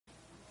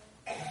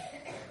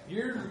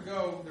Years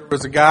ago, there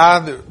was a guy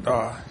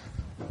that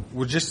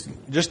was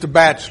just a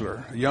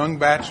bachelor, a young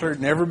bachelor,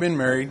 had never been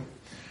married,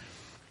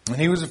 and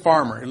he was a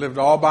farmer. He lived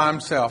all by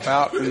himself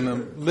out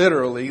in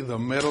literally the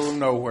middle of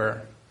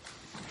nowhere.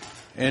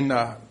 And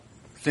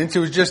since it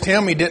was just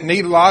him, he didn't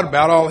need a lot.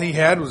 About all he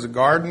had was a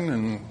garden,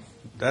 and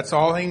that's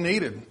all he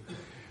needed.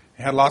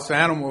 He had lots of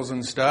animals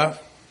and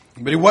stuff,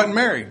 but he wasn't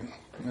married.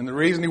 And the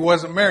reason he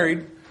wasn't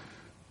married,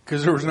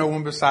 because there was no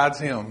one besides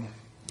him.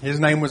 His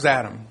name was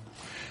Adam.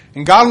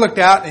 And God looked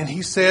out and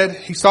he said,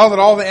 he saw that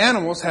all the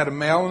animals had a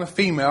male and a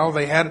female.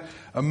 They had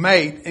a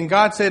mate. And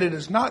God said, it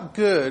is not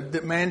good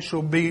that man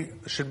should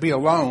be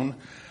alone.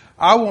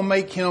 I will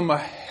make him a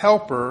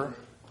helper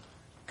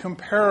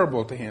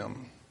comparable to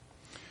him.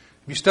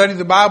 If you study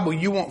the Bible,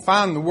 you won't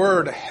find the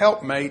word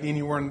helpmate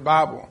anywhere in the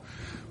Bible.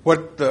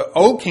 What the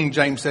old King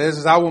James says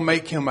is, I will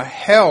make him a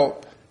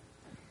help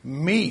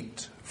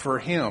meet for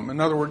him.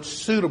 In other words,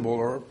 suitable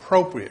or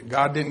appropriate.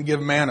 God didn't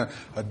give man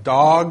a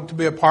dog to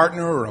be a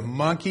partner or a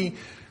monkey.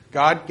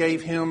 God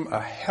gave him a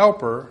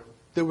helper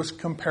that was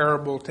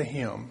comparable to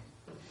him.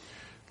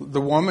 The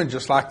woman,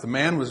 just like the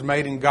man, was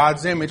made in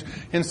God's image.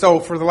 And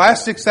so for the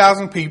last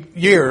 6,000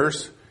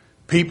 years,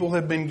 people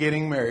have been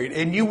getting married.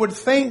 And you would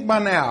think by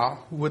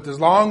now, with as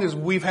long as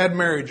we've had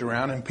marriage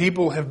around and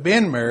people have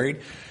been married,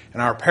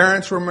 and our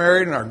parents were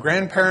married and our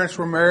grandparents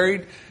were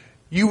married,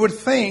 you would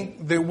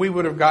think that we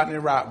would have gotten it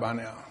right by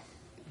now.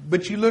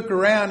 But you look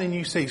around and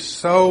you see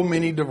so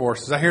many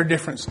divorces. I hear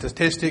different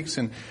statistics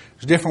and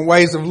there's different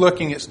ways of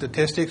looking at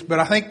statistics, but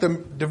I think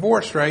the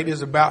divorce rate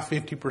is about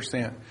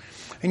 50%.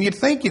 And you'd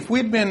think if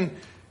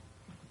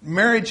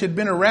marriage had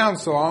been around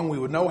so long, we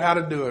would know how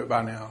to do it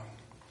by now.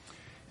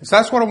 And so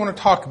that's what I want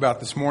to talk about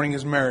this morning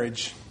is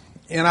marriage.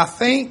 And I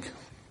think,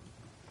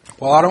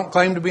 well, I don't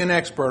claim to be an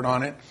expert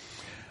on it.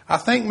 I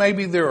think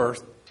maybe there are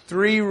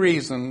 3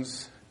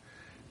 reasons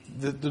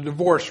that the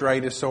divorce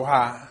rate is so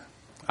high.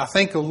 I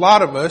think a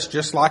lot of us,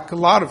 just like a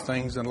lot of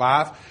things in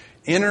life,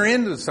 enter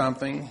into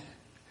something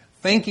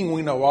thinking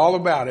we know all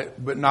about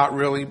it, but not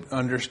really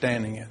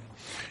understanding it.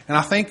 And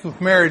I think with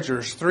marriage,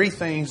 there's 3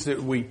 things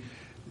that we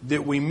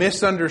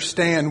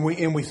misunderstand,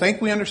 and we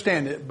think we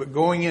understand it, but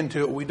going into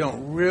it, we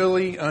don't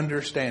really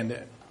understand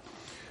it.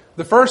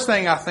 The first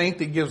thing I think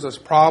that gives us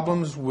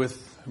problems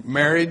with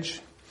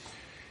marriage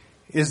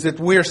is that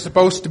we are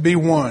supposed to be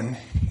one.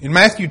 In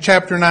Matthew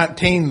chapter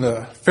 19,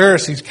 the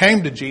Pharisees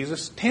came to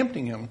Jesus,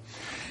 tempting him.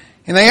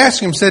 And they asked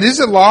him, said, is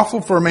it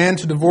lawful for a man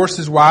to divorce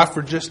his wife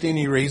for just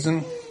any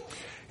reason?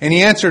 And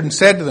he answered and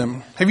said to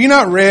them, have you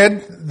not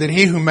read that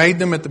he who made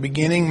them at the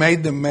beginning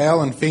made them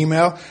male and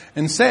female,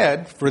 and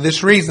said, for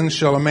this reason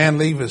shall a man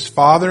leave his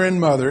father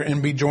and mother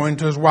and be joined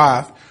to his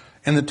wife,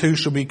 and the two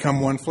shall become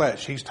one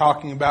flesh. He's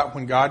talking about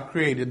when God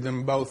created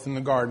them both in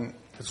the garden.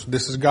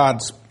 This is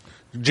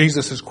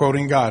Jesus is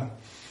quoting God.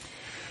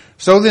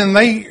 So then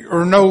they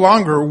are no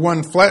longer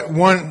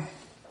one.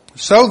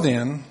 So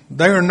then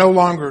they are no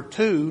longer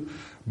 2,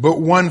 but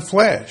one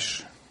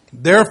flesh.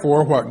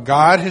 Therefore, what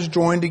God has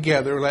joined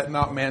together, let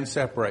not man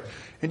separate.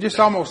 In just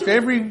almost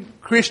every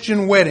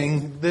Christian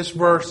wedding, this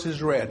verse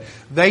is read.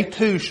 They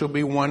too shall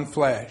be one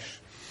flesh.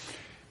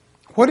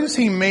 What does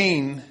he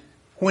mean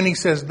when he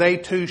says they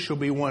too shall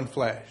be one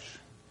flesh?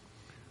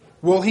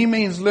 Well, he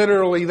means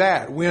literally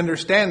that. We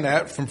understand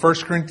that from 1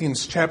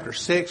 Corinthians chapter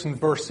 6 and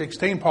verse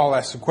 16. Paul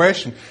asks the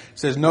question. He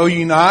says, know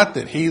ye not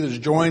that he that is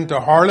joined to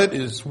harlot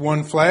is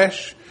one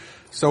flesh?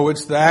 So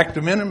it's the act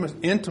of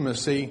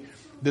intimacy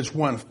that's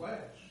one flesh.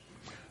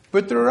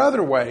 But there are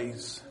other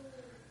ways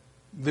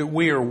that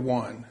we are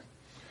one.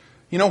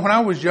 You know, when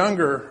I was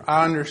younger,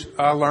 I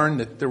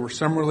learned that there were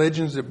some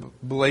religions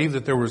that believed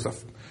that there was a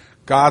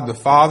God the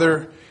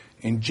Father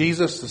and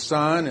Jesus the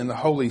Son and the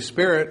Holy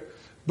Spirit.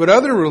 But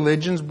other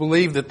religions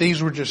believe that these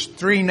were just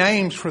 3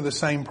 names for the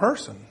same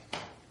person.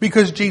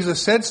 Because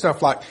Jesus said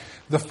stuff like,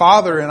 the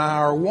Father and I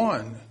are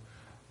one.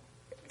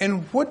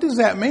 And what does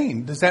that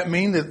mean? Does that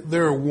mean that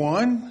they're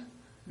one?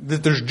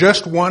 That there's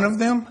just one of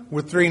them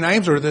with 3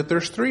 names, or that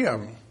there's 3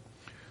 of them?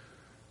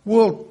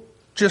 Well,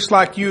 just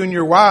like you and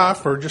your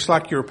wife, or just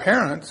like your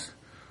parents,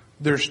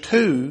 there's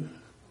 2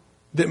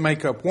 that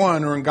make up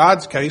one, or in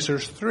God's case,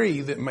 there's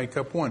 3 that make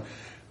up one.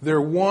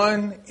 They're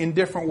one in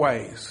different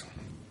ways.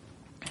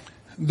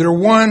 They're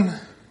one,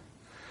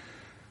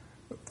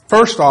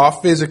 first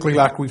off, physically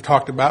like we've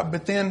talked about,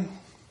 but then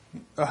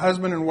a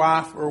husband and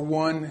wife are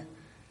one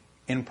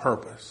in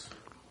purpose.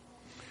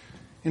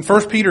 In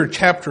 1 Peter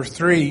chapter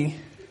 3,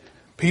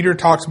 Peter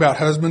talks about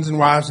husbands and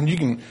wives, and you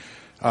can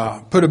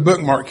put a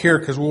bookmark here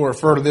because we'll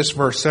refer to this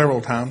verse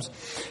several times.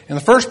 In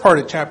the first part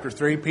of chapter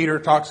 3, Peter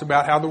talks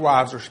about how the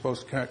wives are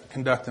supposed to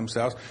conduct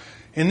themselves.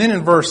 And then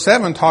in verse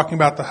 7, talking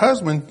about the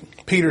husband,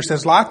 Peter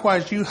says,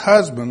 likewise you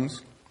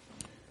husbands,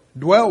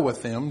 dwell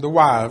with them, the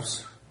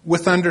wives,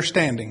 with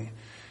understanding,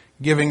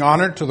 giving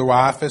honor to the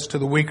wife as to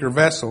the weaker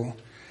vessel,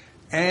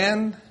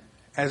 and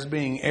as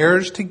being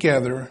heirs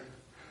together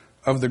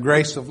of the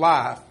grace of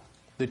life,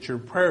 that your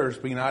prayers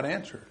be not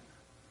answered.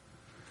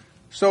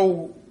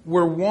 So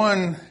we're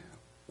one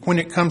when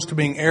it comes to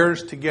being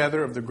heirs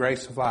together of the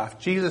grace of life.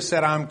 Jesus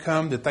said, I'm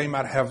come that they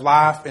might have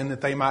life and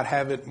that they might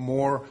have it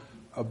more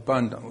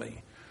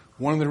abundantly.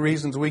 One of the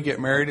reasons we get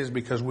married is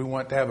because we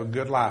want to have a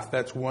good life.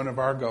 That's one of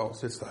our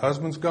goals. It's the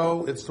husband's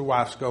goal. It's the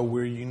wife's goal.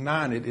 We're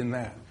united in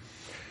that.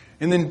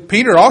 And then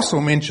Peter also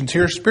mentions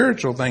here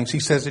spiritual things. He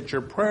says that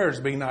your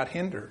prayers be not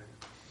hindered.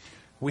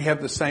 We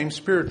have the same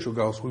spiritual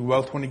goals. We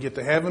both want to get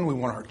to heaven. We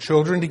want our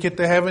children to get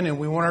to heaven, and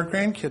we want our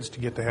grandkids to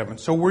get to heaven.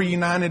 So we're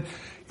united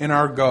in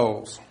our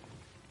goals.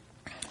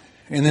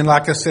 And then,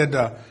 like I said,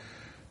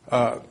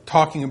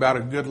 talking about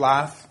a good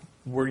life,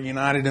 we're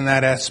united in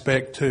that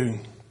aspect too.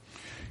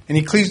 In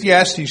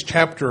Ecclesiastes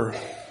chapter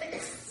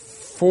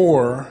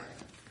 4,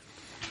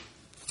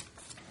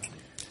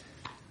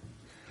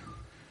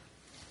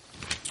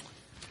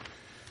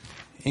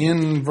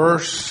 in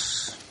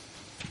verse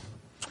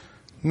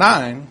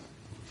 9,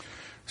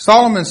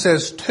 Solomon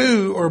says,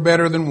 2 are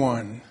better than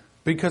 1,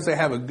 because they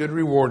have a good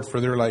reward for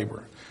their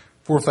labor.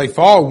 For if they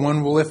fall,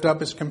 one will lift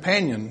up his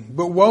companion.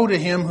 But woe to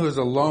him who is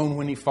alone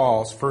when he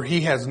falls, for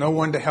he has no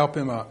one to help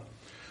him up.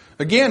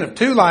 Again, if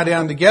 2 lie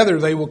down together,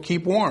 they will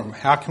keep warm.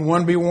 How can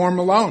one be warm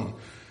alone?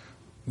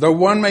 Though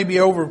one may be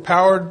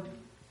overpowered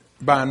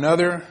by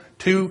another,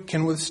 2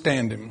 can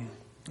withstand him.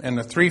 And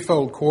the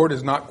threefold cord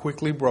is not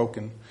quickly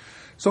broken.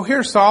 So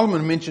here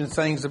Solomon mentions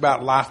things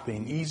about life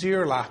being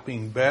easier, life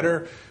being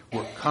better.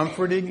 We're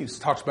comforted. He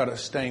talks about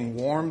us staying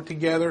warm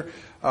together.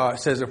 It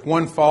says if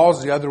one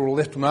falls, the other will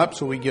lift him up,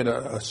 so we get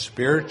a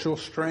spiritual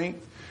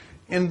strength.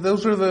 And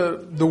those are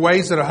the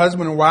ways that a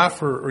husband and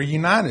wife are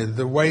united,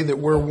 the way that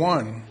we're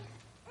one.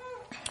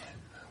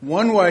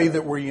 One way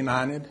that we're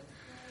united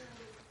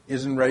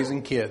is in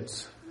raising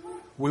kids.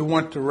 We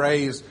want to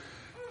raise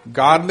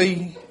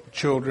godly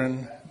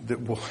children that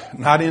will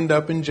not end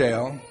up in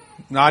jail,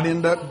 not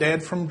end up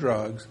dead from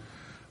drugs,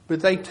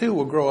 but they too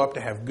will grow up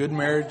to have good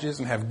marriages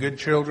and have good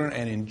children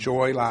and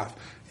enjoy life.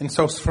 And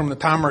so from the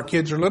time our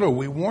kids are little,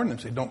 we warn them,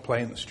 say, don't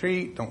play in the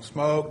street, don't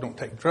smoke, don't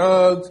take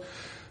drugs,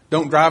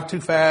 don't drive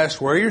too fast,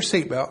 wear your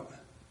seatbelt,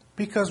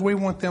 because we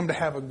want them to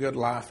have a good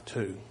life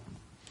too.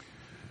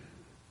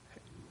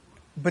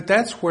 But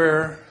that's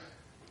where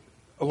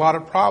a lot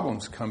of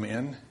problems come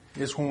in,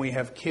 is when we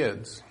have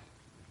kids.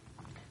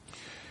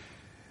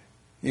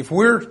 If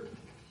we're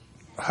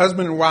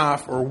husband and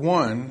wife or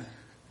one,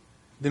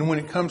 then when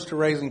it comes to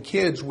raising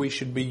kids, we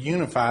should be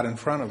unified in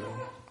front of them.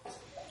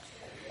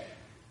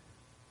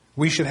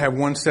 We should have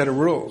one set of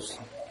rules.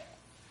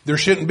 There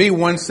shouldn't be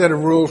one set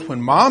of rules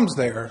when mom's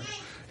there,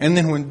 and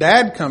then when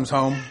dad comes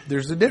home,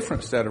 there's a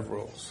different set of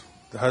rules.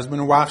 The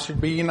husband and wife should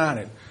be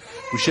united.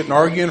 We shouldn't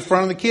argue in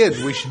front of the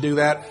kids. We should do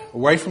that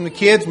away from the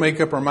kids, make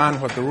up our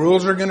mind what the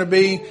rules are going to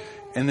be,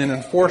 and then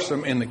enforce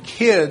them. And the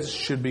kids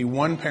should be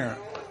one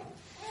parent.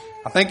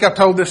 I think I've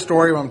told this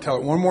story, but I'm going to tell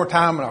it one more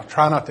time, and I'll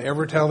try not to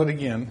ever tell it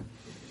again,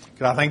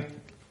 because I think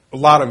a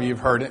lot of you have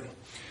heard it.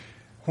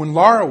 When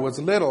Laura was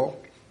little,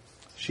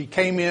 she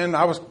came in,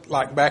 I was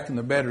like back in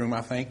the bedroom,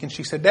 I think, and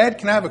she said, Dad,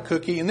 can I have a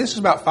cookie? And this is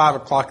about 5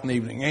 o'clock in the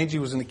evening. Angie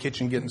was in the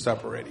kitchen getting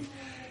supper ready.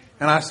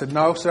 And I said,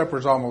 no,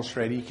 supper's almost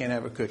ready. You can't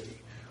have a cookie.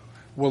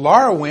 Well,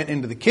 Laura went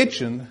into the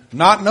kitchen,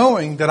 not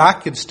knowing that I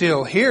could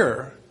still hear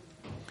her.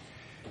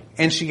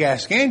 And she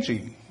asked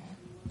Angie,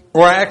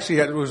 or actually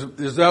it was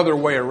the other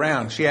way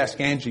around. She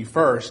asked Angie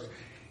first.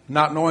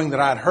 Not knowing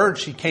that I'd heard,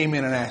 she came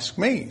in and asked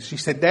me. She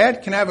said,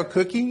 Dad, can I have a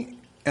cookie?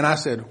 And I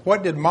said,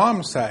 what did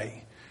Mom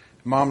say?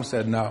 Mom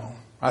said, no.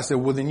 I said,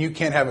 well, then you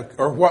can't have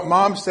or what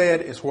Mom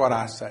said is what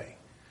I say.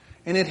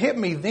 And it hit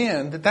me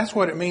then that that's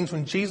what it means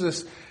when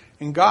Jesus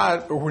and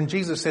God, or when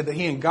Jesus said that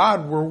He and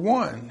God were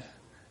one.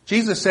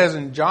 Jesus says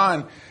in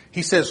John,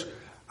 He says,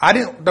 I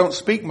don't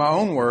speak my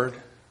own word.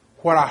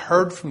 What I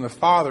heard from the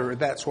Father,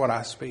 that's what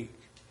I speak.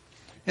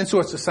 And so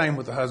it's the same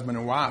with the husband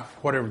and wife.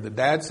 Whatever the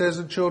dad says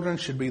to the children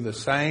should be the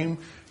same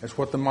as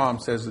what the mom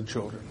says to the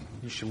children.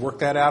 You should work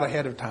that out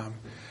ahead of time.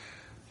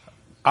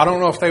 I don't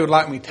know if they would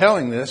like me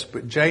telling this,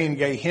 but Jay and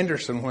Gay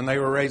Henderson, when they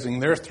were raising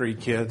their 3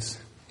 kids,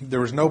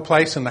 there was no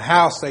place in the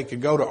house they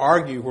could go to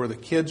argue where the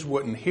kids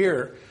wouldn't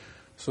hear.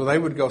 So they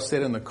would go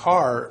sit in the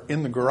car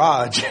in the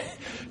garage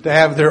to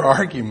have their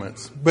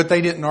arguments. But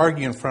they didn't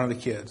argue in front of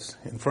the kids.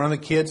 In front of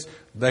the kids,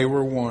 they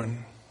were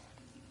one.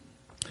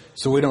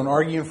 So we don't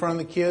argue in front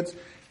of the kids,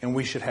 and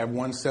we should have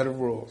one set of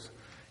rules.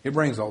 It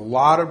brings a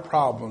lot of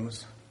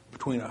problems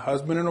between a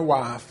husband and a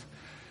wife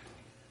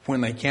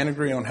when they can't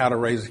agree on how to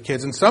raise the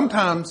kids. And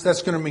sometimes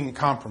that's going to mean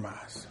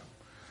compromise.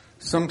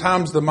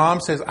 Sometimes the mom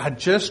says, I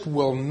just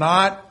will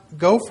not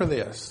go for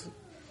this.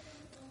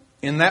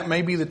 And that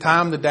may be the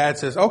time the dad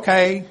says,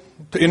 okay,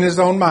 in his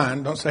own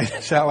mind, don't say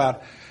this out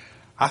loud,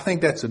 I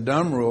think that's a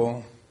dumb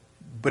rule,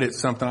 but it's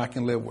something I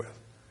can live with.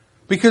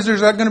 Because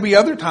there's going to be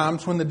other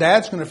times when the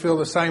dad's going to feel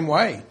the same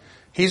way.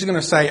 He's going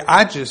to say,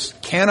 I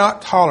just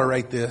cannot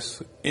tolerate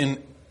this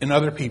in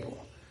other people.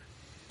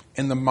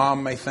 And the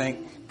mom may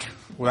think,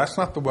 well, that's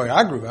not the way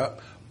I grew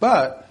up,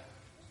 but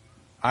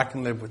I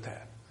can live with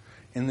that.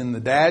 And then the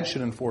dad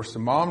should enforce the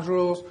mom's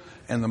rules,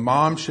 and the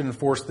mom should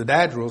enforce the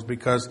dad's rules,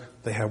 because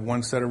they have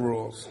one set of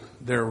rules,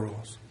 their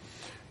rules.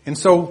 And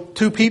so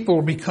two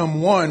people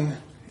become one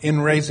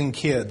in raising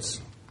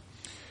kids.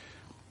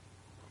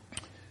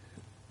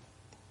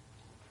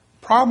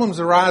 Problems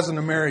arise in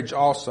a marriage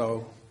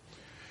also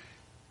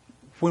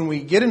when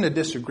we get in a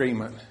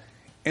disagreement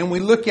and we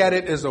look at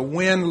it as a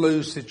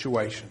win-lose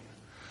situation.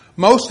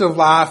 Most of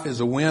life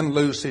is a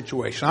win-lose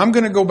situation. I'm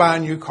going to go buy a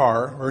new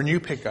car or a new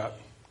pickup.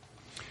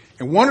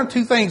 And one or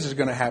two things is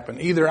going to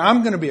happen. Either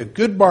I'm going to be a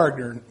good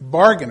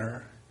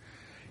bargainer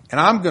and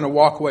I'm going to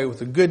walk away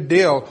with a good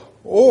deal,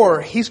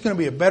 or he's going to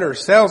be a better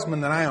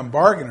salesman than I am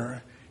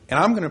bargainer and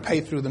I'm going to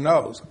pay through the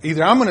nose.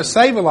 Either I'm going to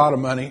save a lot of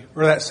money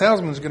or that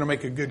salesman is going to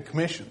make a good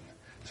commission.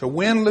 It's a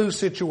win-lose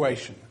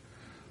situation.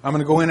 I'm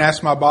going to go in and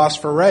ask my boss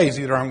for a raise.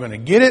 Either I'm going to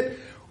get it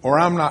or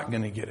I'm not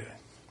going to get it.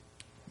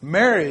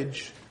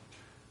 Marriage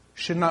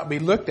should not be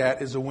looked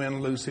at as a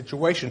win-lose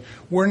situation.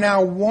 We're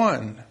now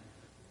one.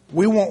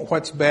 We want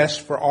what's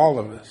best for all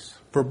of us,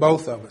 for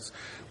both of us.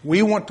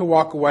 We want to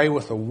walk away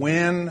with a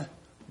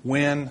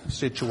win-win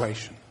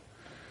situation.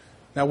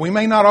 Now, we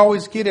may not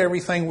always get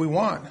everything we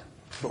want,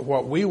 but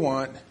what we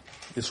want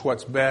is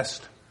what's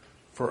best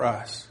for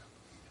us.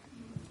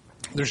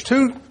 There's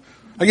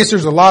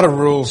a lot of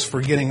rules for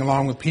getting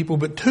along with people,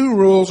 but two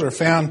rules are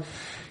found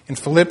in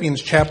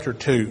Philippians chapter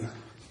 2.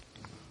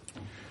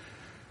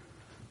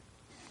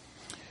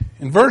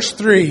 In verse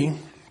 3,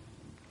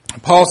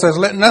 Paul says,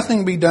 "Let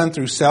nothing be done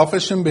through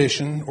selfish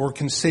ambition or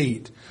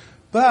conceit,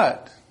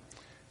 but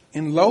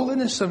in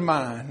lowliness of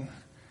mind,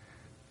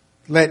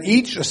 let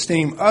each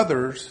esteem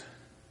others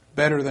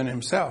better than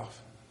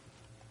himself."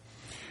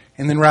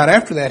 And then right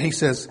after that, he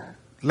says,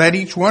 "Let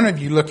each one of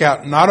you look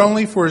out not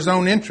only for his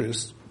own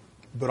interests,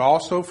 but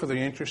also for the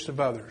interest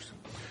of others."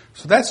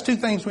 So that's two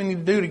things we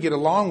need to do to get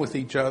along with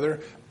each other,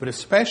 but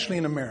especially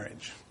in a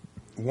marriage.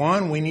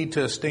 One, we need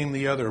to esteem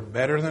the other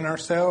better than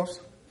ourselves,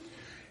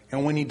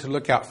 and we need to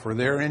look out for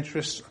their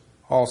interests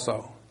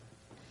also.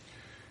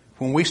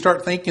 When we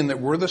start thinking that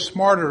we're the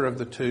smarter of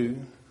the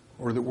two,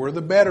 or that we're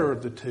the better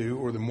of the two,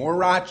 or the more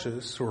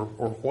righteous, or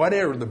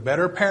whatever, the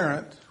better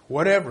parent,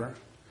 whatever,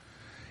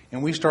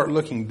 and we start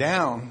looking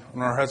down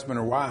on our husband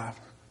or wife,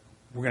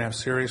 we're going to have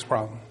serious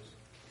problems.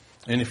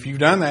 And if you've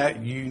done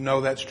that, you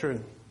know that's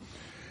true.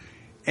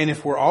 And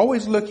if we're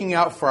always looking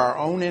out for our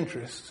own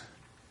interests,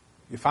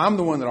 if I'm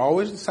the one that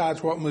always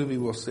decides what movie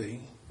we'll see,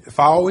 if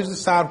I always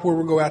decide where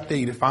we'll go out to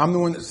eat, if I'm the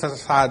one that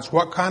decides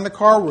what kind of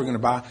car we're going to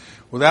buy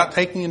without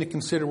taking into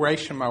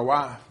consideration my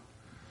wife,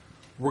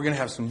 we're going to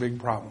have some big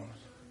problems.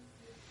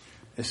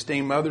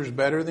 Esteem others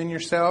better than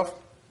yourself.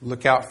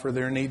 Look out for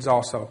their needs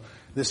also.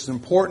 This is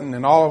important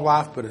in all of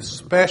life, but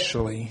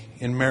especially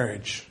in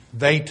marriage.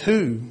 They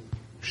too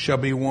shall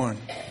be one.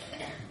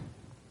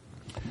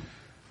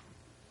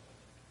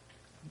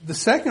 The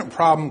second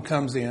problem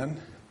comes in,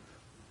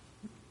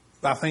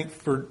 I think,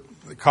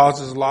 that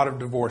causes a lot of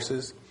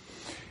divorces,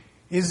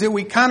 is that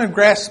we kind of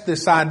grasp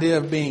this idea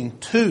of being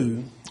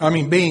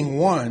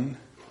one,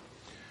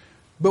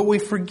 but we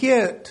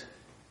forget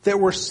that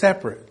we're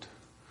separate.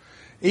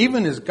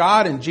 Even as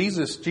God and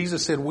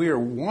Jesus said we are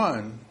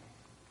one,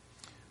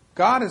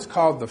 God is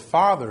called the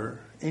Father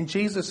and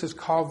Jesus is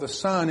called the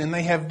Son, and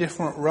they have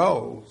different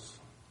roles.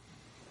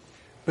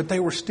 But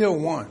they were still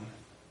one.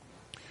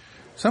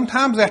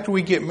 Sometimes after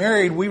we get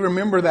married, we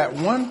remember that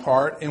one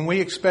part and we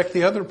expect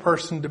the other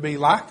person to be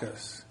like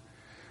us.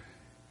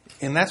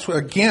 And that's,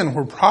 again,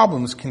 where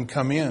problems can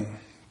come in.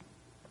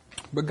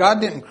 But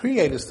God didn't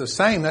create us the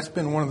same. That's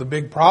been one of the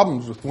big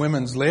problems with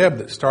women's lib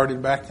that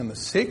started back in the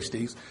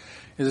 60s,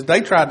 is that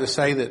they tried to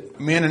say that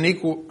men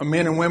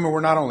and women were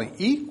not only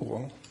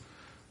equal,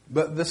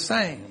 but the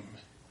same.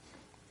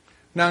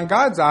 Now, in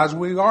God's eyes,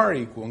 we are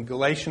equal. In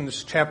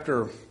Galatians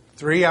chapter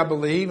 3, I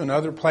believe, and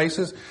other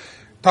places,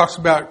 talks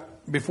about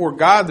before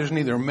God, there's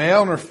neither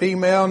male nor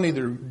female,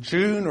 neither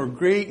Jew nor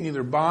Greek,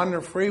 neither bond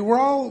nor free. We're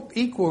all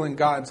equal in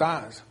God's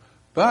eyes.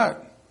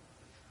 But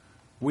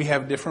we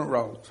have different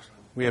roles.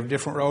 We have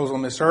different roles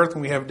on this earth,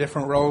 and we have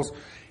different roles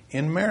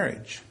in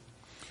marriage.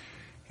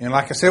 And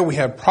like I said, we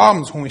have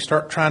problems when we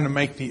start trying to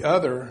make the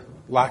other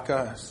like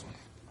us.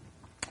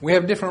 We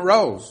have different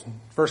roles.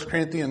 1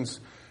 Corinthians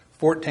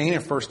 14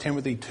 and 1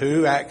 Timothy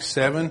 2, Acts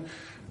 7.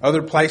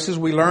 Other places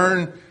we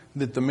learn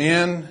that the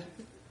men,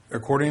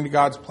 according to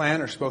God's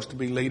plan, are supposed to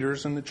be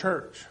leaders in the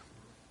church.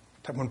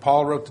 When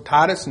Paul wrote to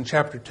Titus in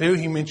chapter 2,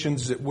 he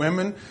mentions that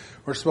women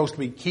are supposed to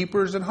be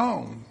keepers at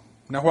home.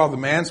 Now, while the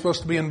man's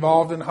supposed to be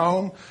involved in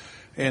home,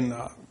 and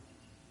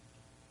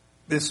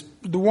it's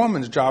the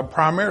woman's job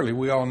primarily.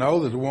 We all know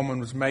that the woman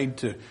was made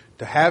to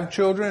have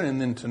children and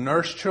then to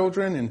nurse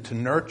children and to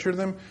nurture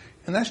them.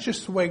 And that's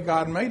just the way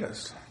God made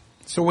us.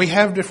 So we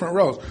have different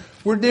roles.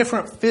 We're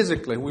different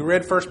physically. We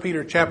read 1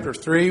 Peter chapter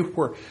 3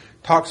 where it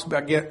talks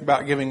about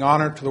giving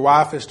honor to the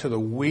wife as to the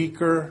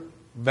weaker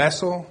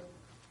vessel.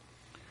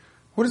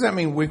 What does that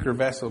mean, weaker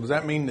vessel? Does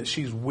that mean that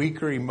she's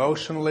weaker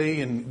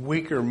emotionally and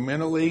weaker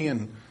mentally?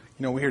 And,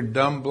 we hear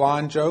dumb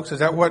blonde jokes. Is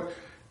that what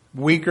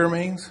weaker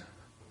means?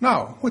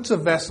 No. What's a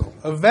vessel?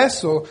 A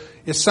vessel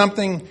is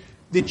something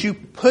that you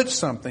put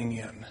something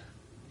in.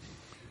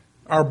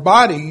 Our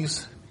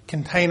bodies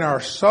contain our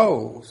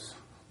souls,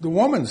 The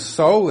woman's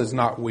soul is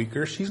not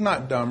weaker. She's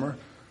not dumber.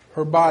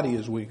 Her body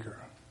is weaker.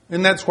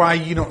 And that's why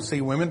you don't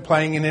see women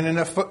playing in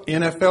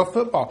NFL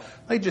football.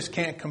 They just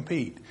can't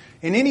compete.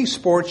 In any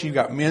sports, you've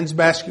got men's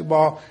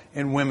basketball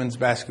and women's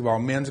basketball,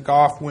 men's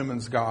golf,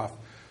 women's golf,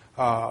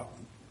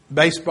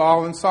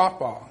 baseball and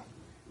softball.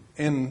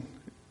 And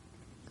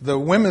the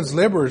women's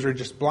liberals are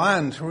just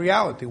blind to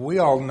reality. We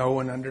all know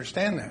and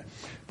understand that.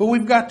 But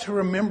we've got to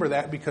remember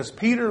that because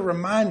Peter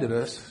reminded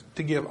us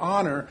to give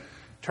honor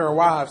to our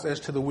wives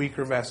as to the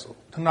weaker vessel,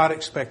 to not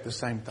expect the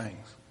same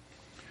things.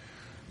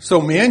 So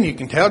men, you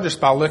can tell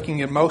just by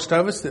looking at most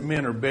of us that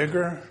men are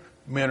bigger,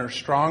 men are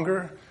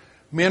stronger,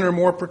 men are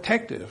more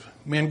protective.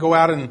 Men go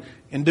out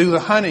and do the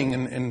hunting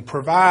and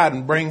provide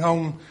and bring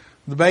home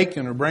the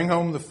bacon or bring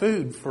home the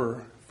food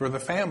for the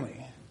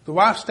family. The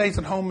wife stays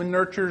at home and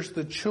nurtures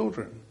the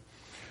children.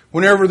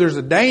 Whenever there's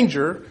a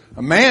danger,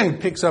 a man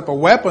picks up a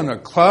weapon, a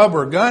club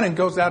or a gun and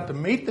goes out to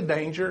meet the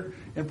danger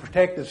and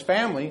protect his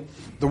family.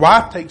 The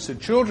wife takes the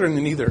children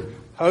and either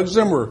hugs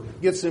them or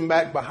gets them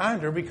back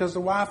behind her because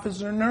the wife is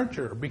their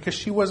nurturer, because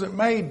she wasn't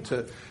made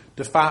to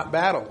fight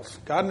battles.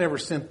 God never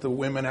sent the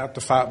women out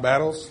to fight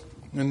battles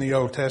in the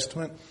Old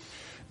Testament.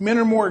 Men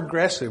are more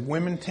aggressive.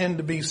 Women tend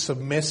to be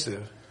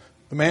submissive.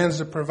 The man's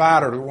the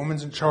provider. The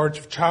woman's in charge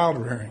of child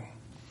rearing.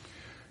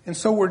 And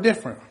so we're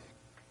different.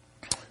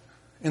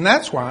 And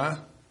that's why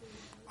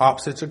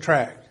opposites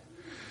attract.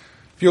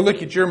 If you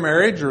look at your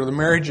marriage or the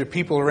marriage of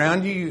people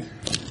around you,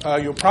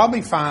 you'll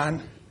probably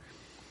find,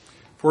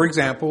 for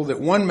example, that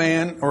one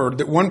man or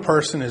that one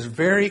person is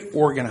very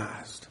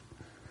organized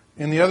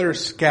and the other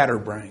is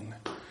scatterbrained.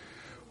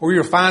 Or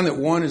you'll find that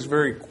one is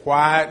very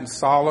quiet and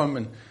solemn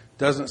and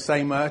doesn't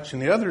say much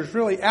and the other is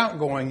really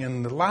outgoing.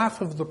 In the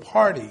life of the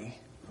party,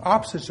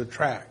 opposites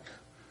attract.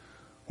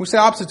 When we say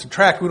opposites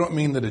attract, we don't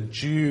mean that a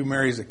Jew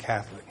marries a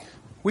Catholic.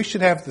 We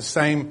should have the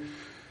same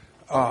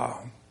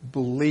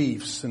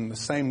beliefs and the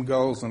same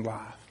goals in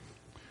life.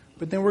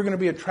 But then we're going to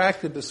be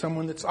attracted to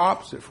someone that's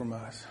opposite from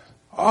us.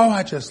 Oh,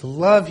 I just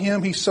love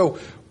him. He's so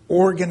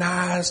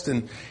organized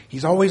and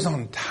he's always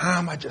on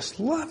time. I just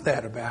love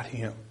that about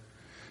him.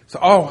 So,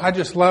 I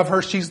just love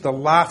her. She's the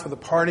life of the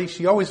party.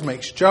 She always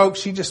makes jokes.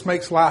 She just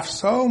makes life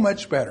so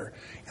much better.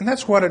 And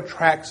that's what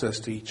attracts us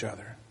to each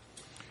other.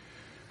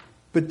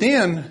 But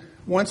then,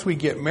 once we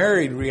get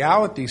married,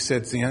 reality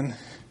sets in.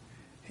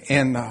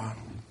 And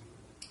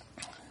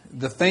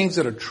the things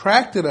that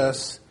attracted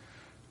us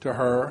to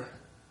her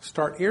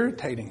start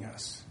irritating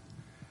us.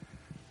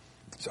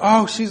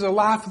 So, she's the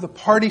life of the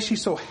party.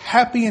 She's so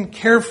happy and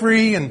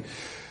carefree. And,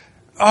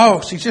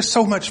 she's just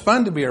so much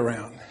fun to be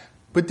around.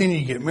 But then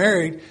you get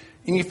married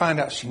and you find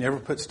out she never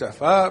puts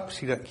stuff up.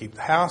 She doesn't keep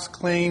the house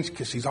clean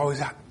because she's always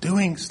out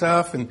doing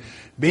stuff and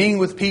being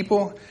with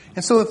people.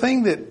 And so the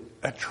thing that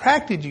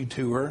attracted you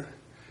to her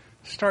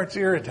starts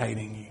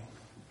irritating you.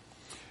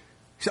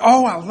 She said,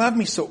 I love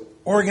me so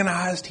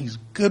organized. He's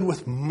good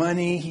with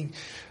money. He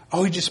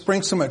just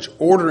brings so much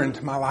order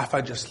into my life.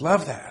 I just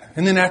love that.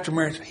 And then after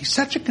marriage, he's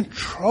such a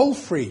control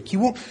freak. He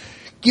won't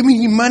give me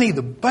any money.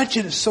 The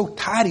budget is so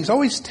tight. He's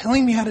always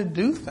telling me how to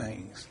do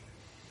things.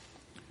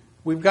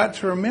 We've got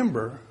to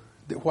remember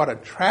that what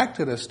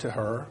attracted us to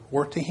her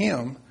or to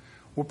him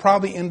will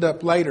probably end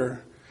up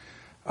later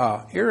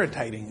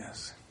irritating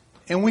us.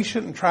 And we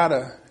shouldn't try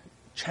to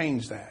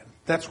change that.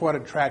 That's what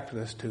attracted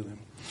us to them.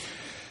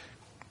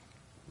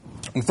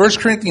 In 1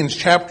 Corinthians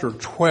chapter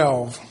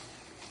 12,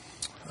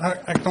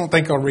 I don't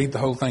think I'll read the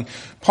whole thing.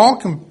 Paul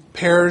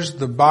compares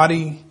the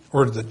body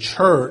or the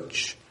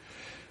church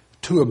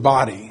to a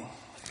body.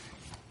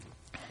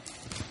 It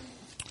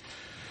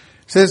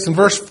says in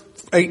verse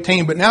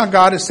 18, but now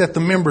God has set the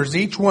members,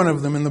 each one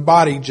of them in the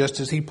body just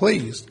as he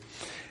pleased.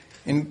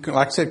 And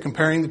like I said,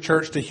 comparing the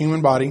church to a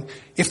human body.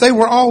 If they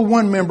were all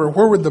one member,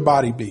 where would the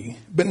body be?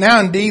 But now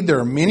indeed there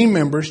are many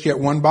members, yet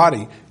one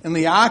body. And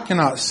the eye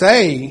cannot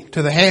say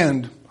to the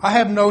hand, I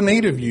have no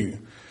need of you.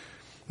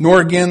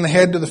 Nor again the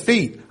head to the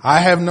feet, I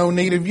have no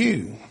need of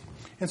you.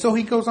 And so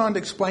he goes on to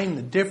explain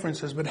the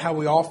differences, but how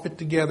we all fit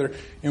together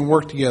and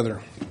work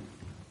together.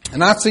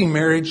 And I see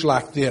marriage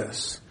like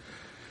this.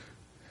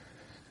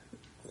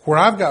 Where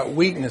I've got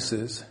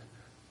weaknesses,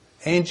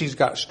 Angie's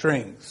got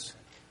strengths.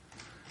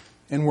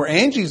 And where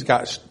Angie's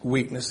got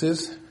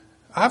weaknesses,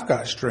 I've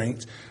got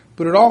strengths.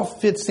 But it all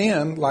fits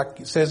in,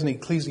 like it says in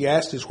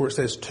Ecclesiastes, where it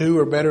says two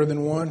are better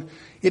than one.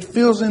 It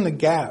fills in the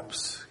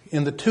gaps.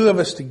 And the two of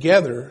us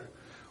together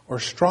are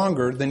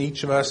stronger than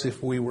each of us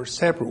if we were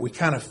separate. We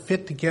kind of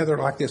fit together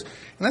like this.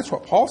 And that's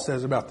what Paul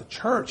says about the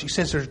church. He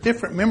says there's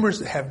different members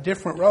that have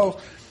different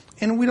roles.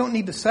 And we don't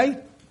need to say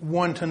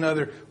one to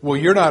another, well,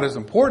 you're not as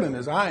important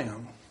as I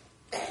am.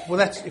 Well,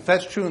 if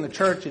that's true in the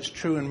church, it's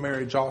true in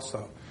marriage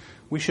also.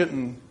 We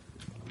shouldn't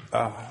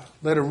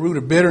let a root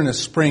of bitterness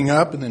spring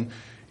up and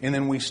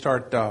then we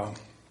start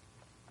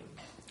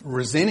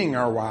resenting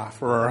our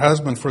wife or our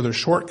husband for their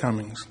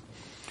shortcomings.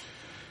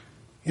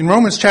 In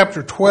Romans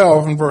chapter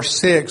 12 and verse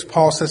 6,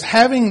 Paul says,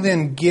 having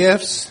then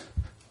gifts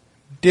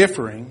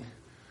differing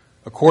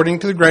according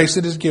to the grace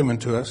that is given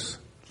to us,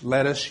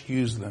 let us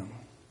use them.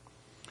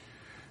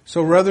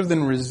 So rather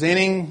than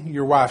resenting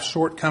your wife's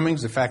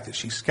shortcomings, the fact that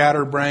she's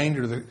scatterbrained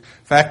or the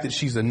fact that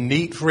she's a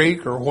neat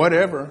freak or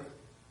whatever,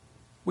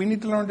 we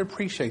need to learn to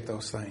appreciate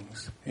those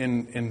things.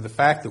 And the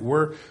fact that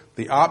we're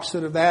the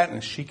opposite of that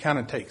and she kind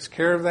of takes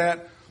care of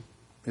that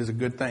is a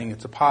good thing.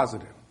 It's a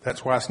positive.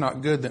 That's why it's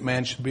not good that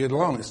man should be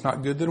alone. It's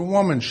not good that a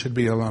woman should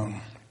be alone.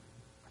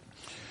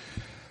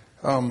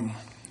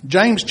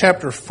 James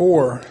chapter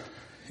 4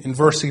 in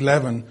verse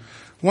 11,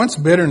 once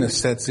bitterness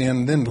sets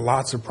in, then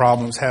lots of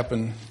problems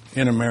happen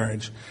in a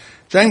marriage.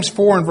 James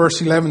 4 and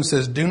verse 11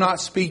 says, do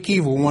not speak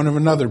evil one of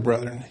another,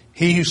 brethren.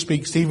 He who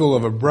speaks evil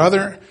of a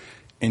brother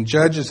and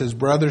judges his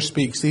brother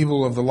speaks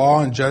evil of the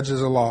law and judges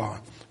the law.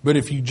 But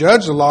if you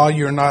judge the law,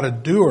 you're not a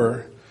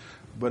doer,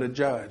 but a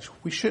judge.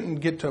 We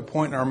shouldn't get to a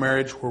point in our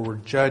marriage where we're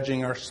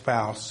judging our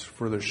spouse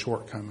for their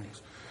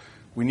shortcomings.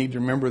 We need to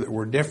remember that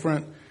we're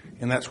different,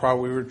 and that's why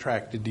we were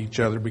attracted to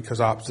each other,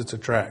 because opposites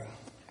attract.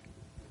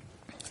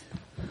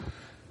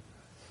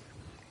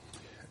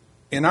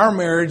 In our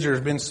marriage, there's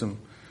been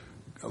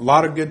a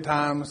lot of good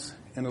times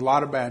and a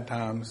lot of bad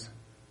times.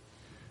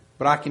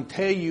 But I can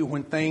tell you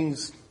when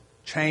things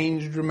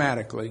change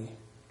dramatically,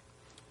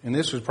 and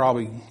this was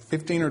probably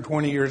 15 or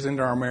 20 years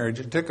into our marriage,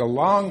 it took a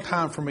long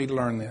time for me to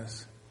learn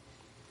this,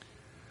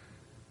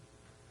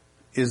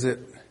 is that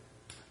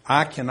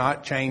I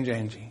cannot change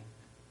Angie.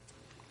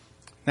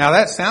 Now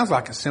that sounds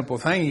like a simple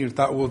thing. You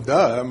thought, well,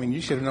 duh. I mean,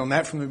 you should have known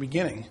that from the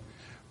beginning.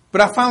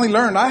 But I finally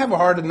learned I have a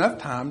hard enough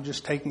time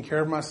just taking care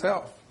of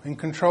myself and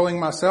controlling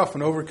myself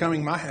and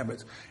overcoming my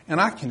habits.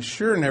 And I can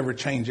sure never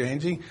change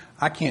Angie.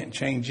 I can't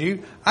change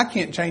you. I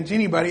can't change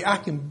anybody. I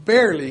can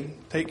barely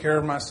take care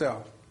of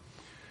myself.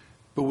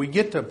 But we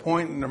get to a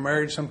point in a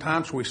marriage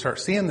sometimes where we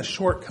start seeing the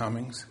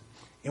shortcomings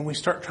and we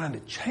start trying to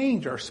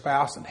change our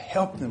spouse and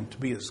help them to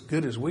be as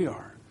good as we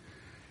are.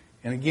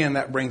 And again,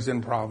 that brings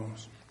in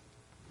problems.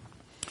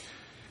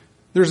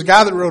 There's a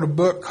guy that wrote a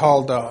book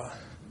called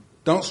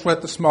Don't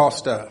Sweat the Small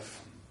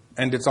Stuff.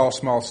 And it's all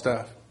small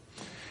stuff.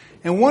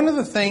 And one of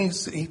the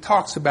things he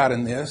talks about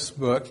in this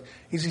book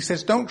is he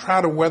says, don't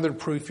try to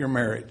weatherproof your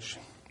marriage.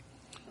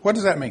 What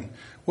does that mean?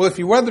 Well, if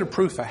you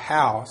weatherproof a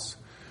house,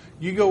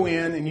 you go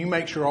in and you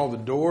make sure all the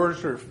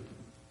doors are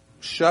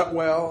shut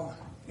well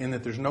and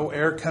that there's no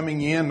air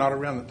coming in, not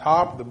around the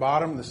top, the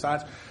bottom, the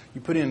sides.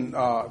 You put in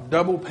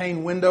double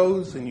pane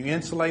windows and you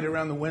insulate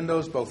around the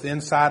windows, both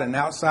inside and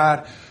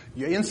outside.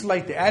 You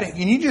insulate the attic,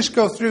 and you just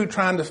go through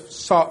trying to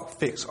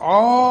fix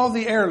all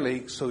the air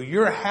leaks so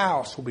your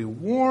house will be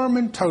warm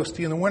and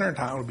toasty in the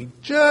wintertime. It'll be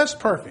just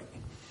perfect.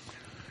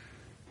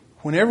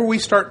 Whenever we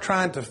start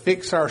trying to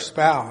fix our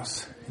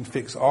spouse and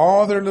fix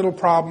all their little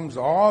problems,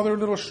 all their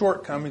little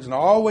shortcomings, and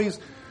always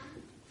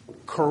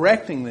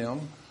correcting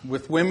them,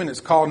 with women it's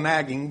called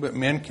nagging, but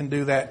men can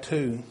do that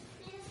too.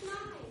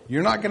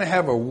 You're not going to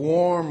have a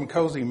warm,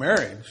 cozy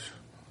marriage.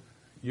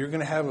 You're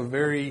going to have a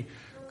very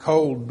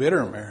cold,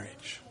 bitter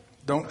marriage.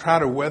 Don't try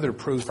to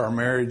weatherproof our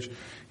marriage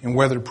and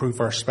weatherproof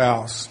our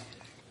spouse.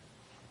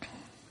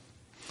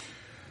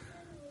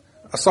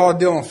 I saw a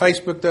deal on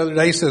Facebook the other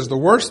day. It says the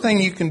worst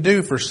thing you can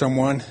do for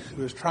someone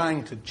who is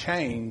trying to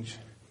change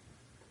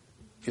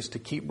is to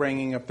keep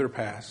bringing up their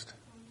past.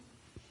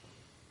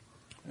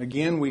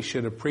 Again, we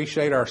should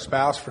appreciate our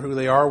spouse for who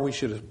they are. We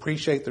should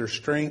appreciate their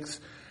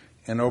strengths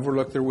and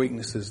overlook their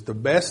weaknesses. The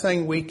best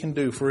thing we can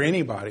do for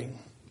anybody,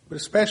 but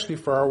especially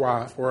for our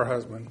wife or our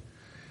husband,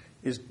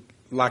 is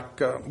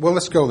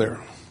let's go there.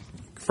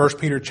 1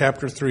 Peter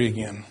chapter 3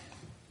 again.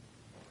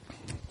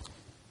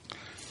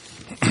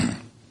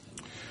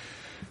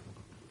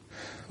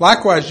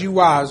 Likewise, you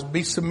wives,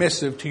 be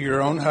submissive to your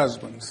own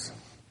husbands.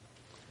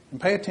 And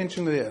pay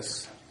attention to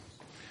this.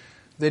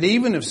 That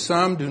even if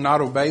some do not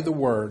obey the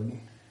word,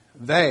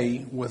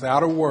 they,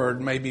 without a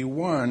word, may be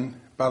won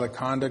by the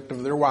conduct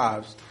of their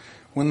wives,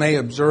 when they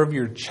observe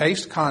your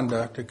chaste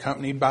conduct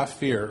accompanied by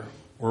fear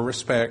or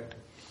respect.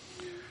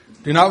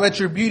 Do not let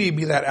your beauty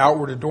be that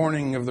outward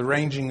adorning of the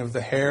arranging of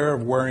the hair,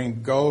 of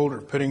wearing gold or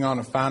putting on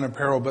a fine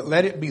apparel, but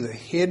let it be the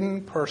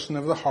hidden person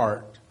of the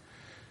heart,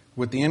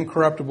 with the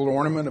incorruptible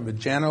ornament of a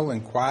gentle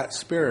and quiet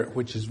spirit,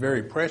 which is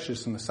very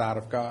precious in the sight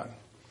of God.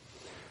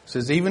 It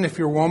says, even if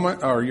your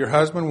woman or your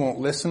husband won't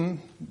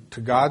listen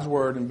to God's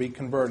word and be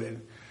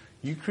converted,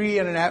 you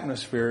create an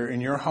atmosphere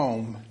in your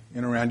home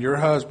and around your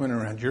husband,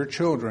 around your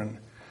children,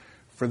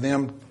 for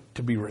them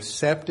to be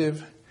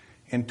receptive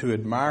and to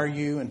admire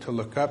you and to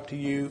look up to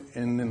you,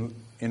 and then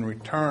in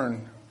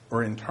return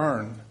or in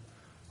turn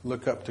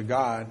look up to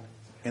God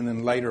and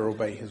then later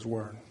obey His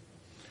word.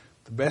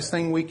 The best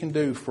thing we can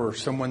do for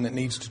someone that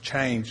needs to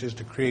change is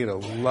to create a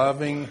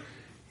loving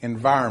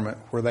environment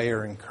where they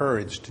are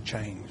encouraged to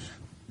change.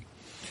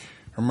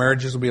 Our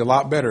marriages will be a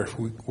lot better if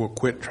we will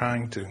quit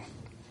trying to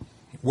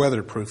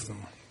weatherproof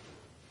them.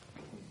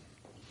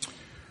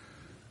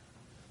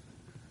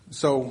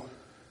 So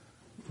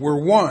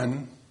we're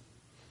one,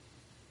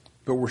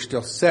 but we're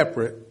still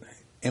separate,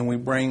 and we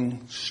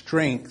bring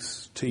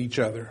strengths to each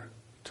other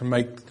to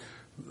make.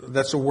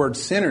 That's the word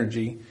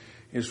synergy.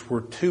 Is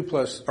where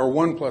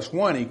 1 plus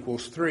 1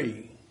 equals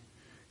 3.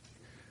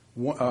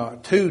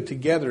 two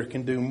together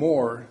can do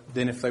more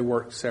than if they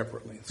work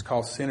separately. It's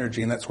called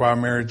synergy, and that's why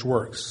marriage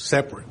works.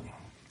 Separate.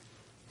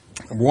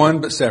 One,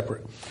 but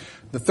separate.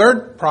 The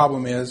third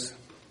problem is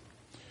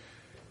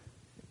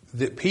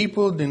that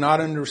people do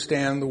not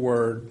understand the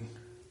word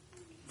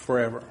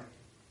forever.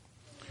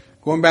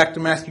 Going back to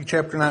Matthew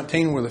chapter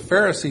 19, where the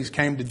Pharisees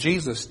came to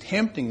Jesus,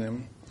 tempting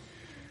them,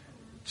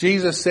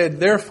 Jesus said,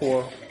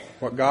 therefore,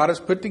 what God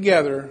has put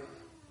together,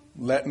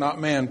 let not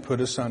man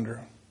put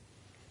asunder.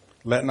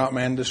 Let not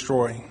man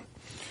destroy.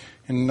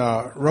 In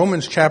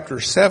Romans chapter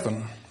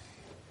 7,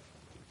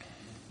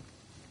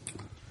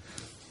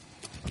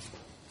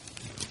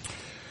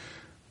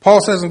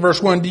 Paul says in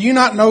verse 1, do you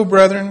not know,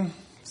 brethren,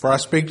 for I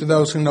speak to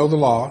those who know the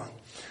law,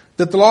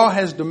 that the law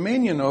has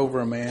dominion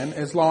over a man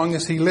as long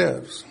as he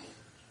lives?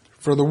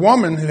 For the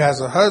woman who has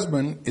a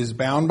husband is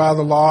bound by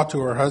the law to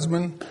her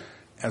husband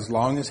as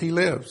long as he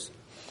lives.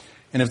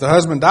 And if the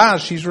husband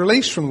dies, she's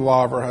released from the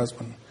law of her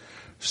husband.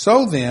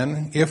 So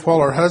then, if while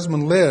her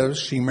husband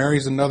lives, she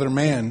marries another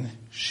man,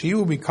 she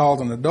will be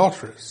called an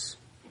adulteress.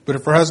 But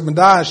if her husband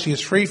dies, she is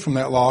free from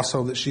that law,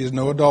 so that she is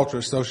no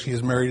adulteress, though she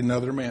has married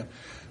another man.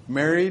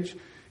 Marriage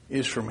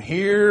is from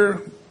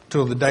here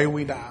till the day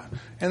we die.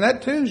 And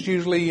that too is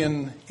usually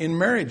in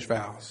marriage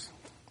vows.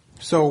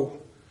 So,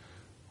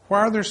 why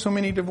are there so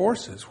many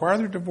divorces? Why are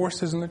there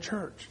divorces in the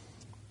church?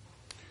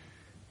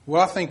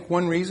 Well, I think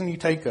one reason, you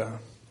take a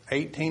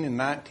 18 and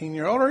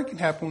 19-year-old, or it can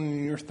happen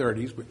in your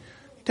 30s, but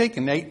you take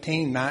an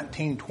 18,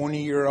 19,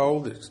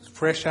 20-year-old that's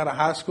fresh out of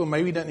high school,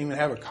 maybe doesn't even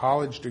have a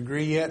college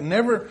degree yet,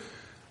 never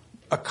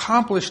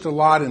accomplished a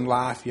lot in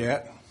life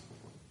yet,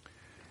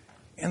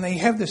 and they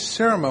have this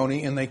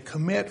ceremony and they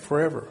commit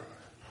forever.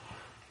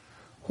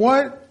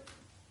 What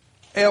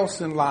else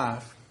in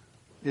life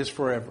is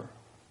forever?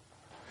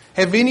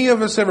 Have any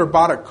of us ever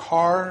bought a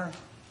car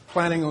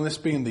planning on this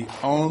being the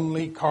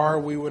only car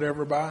we would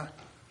ever buy?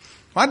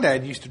 My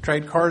dad used to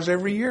trade cars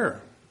every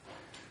year.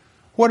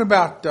 What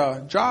about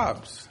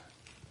jobs?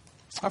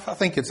 I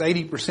think it's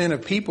 80%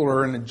 of people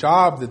are in a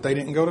job that they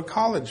didn't go to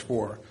college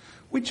for.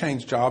 We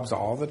change jobs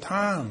all the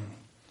time.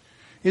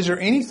 Is there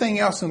anything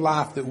else in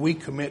life that we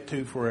commit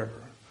to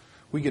forever?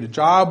 We get a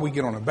job, we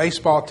get on a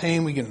baseball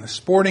team, we get in a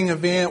sporting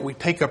event, we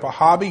take up a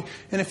hobby,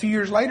 and a few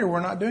years later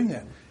we're not doing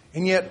that.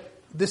 And yet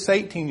this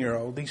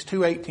 18-year-old, these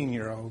two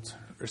 18-year-olds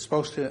are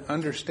supposed to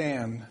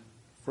understand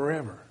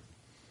forever.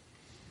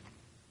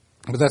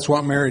 But that's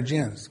what marriage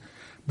is.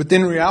 But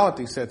then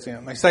reality sets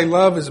in. They say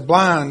love is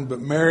blind, but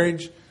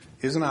marriage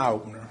is an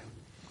eye-opener.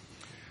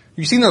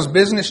 You've seen those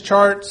business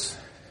charts,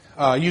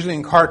 usually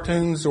in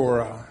cartoons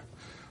or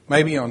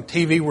maybe on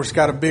TV, where it's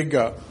got a big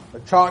a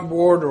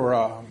chalkboard or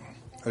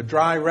a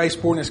dry erase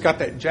board, and it's got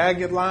that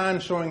jagged line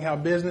showing how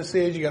business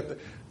is. You got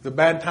the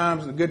bad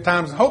times, the good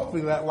times, and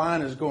hopefully that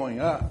line is going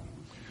up.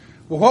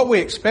 Well, what we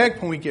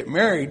expect when we get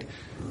married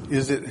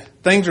is that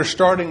things are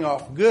starting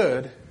off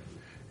good,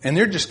 and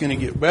they're just going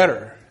to get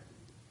better.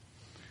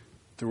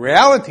 The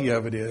reality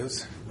of it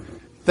is,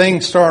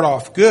 things start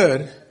off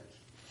good,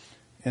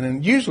 and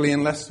then usually,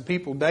 unless the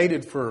people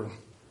dated for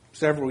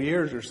several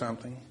years or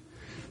something,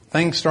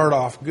 things start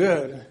off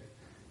good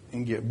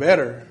and get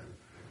better,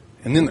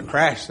 and then the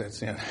crash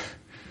sets in.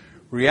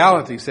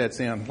 Reality sets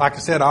in. Like I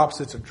said,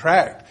 opposites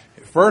attract.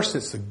 At first,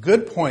 it's the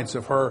good points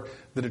of her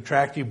that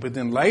attract you, but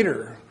then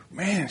later,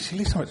 man, she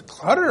leaves so much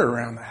clutter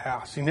around the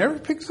house. She never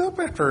picks up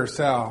after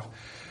herself.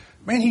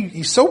 Man,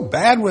 he's so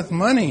bad with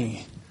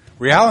money.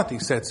 Reality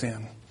sets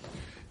in.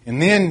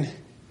 And then,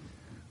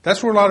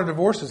 that's where a lot of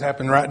divorces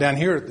happen, right down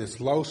here at this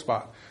low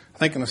spot. I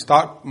think in the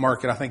stock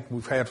market, I think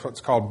we've had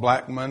what's called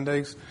Black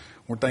Mondays,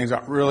 where things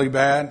got really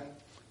bad.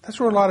 That's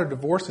where a lot of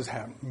divorces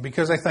happen,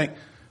 because they think,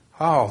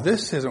 oh,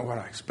 this isn't what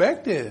I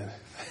expected.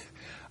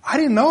 I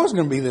didn't know it was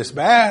going to be this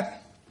bad.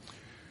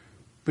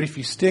 But if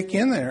you stick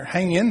in there,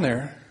 hang in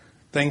there,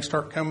 things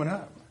start coming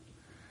up.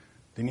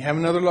 Then you have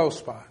another low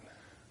spot.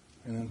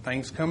 And then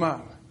things come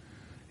up.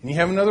 And you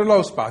have another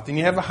low spot. Then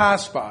you have a high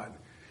spot.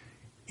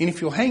 And if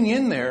you'll hang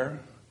in there,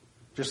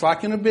 just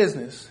like in a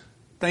business,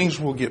 things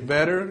will get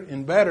better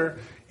and better,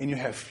 and you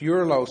have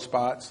fewer low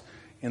spots,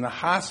 and the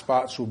high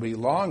spots will be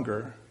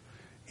longer,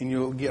 and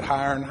you'll get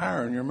higher and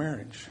higher in your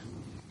marriage.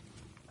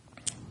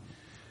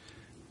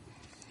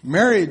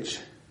 Marriage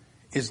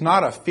is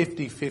not a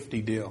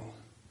 50-50 deal.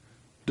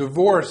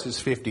 Divorce is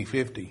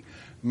 50-50.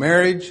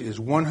 Marriage is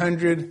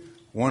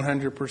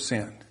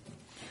 100%.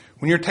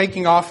 When you're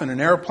taking off in an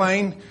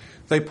airplane,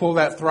 they pull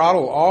that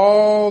throttle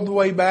all the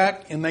way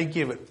back and they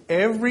give it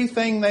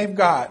everything they've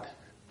got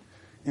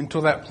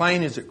until that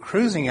plane is at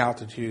cruising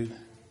altitude.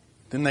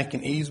 Then they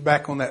can ease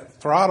back on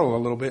that throttle a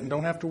little bit and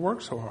don't have to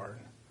work so hard.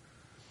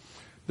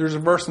 There's a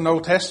verse in the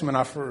Old Testament,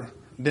 I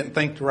didn't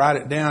think to write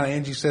it down.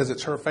 Angie says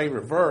it's her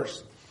favorite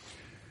verse.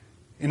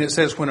 And it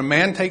says, when a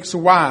man takes a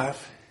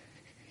wife,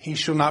 he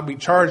shall not be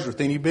charged with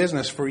any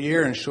business for a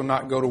year and shall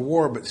not go to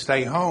war, but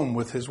stay home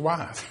with his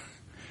wife.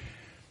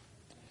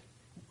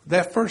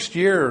 That first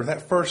year,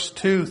 that first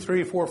 2,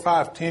 3, 4,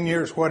 5, 10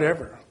 years,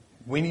 whatever,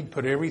 we need to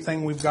put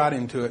everything we've got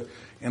into it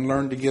and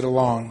learn to get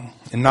along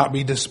and not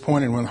be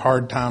disappointed when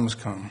hard times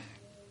come.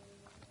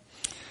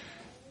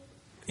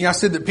 I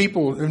said that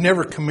people have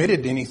never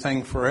committed to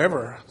anything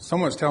forever.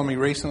 Someone was telling me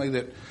recently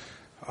that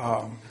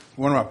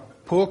one of my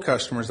pool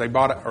customers, I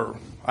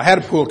had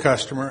a pool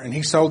customer and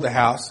he sold the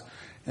house,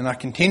 and I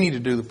continue to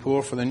do the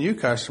pool for the new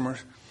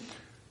customers.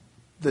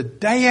 The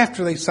day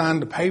after they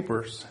signed the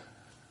papers,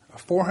 a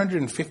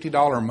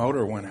 $450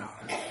 motor went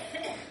out.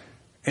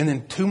 And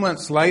then 2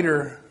 months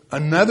later,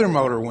 another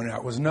motor went out.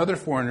 It was another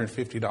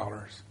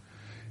 $450.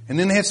 And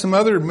then they had some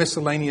other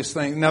miscellaneous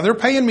things. Now, they're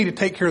paying me to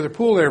take care of their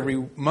pool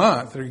every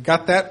month. They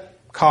got that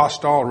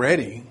cost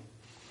already.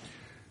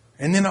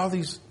 And then all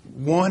these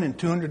 $100 and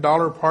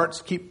 $200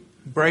 parts keep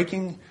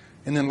breaking.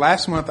 And then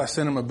last month I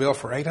sent them a bill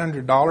for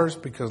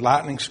 $800 because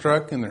lightning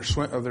struck and they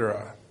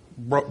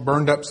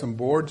burned up some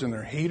boards in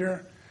their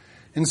heater.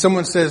 And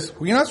someone says,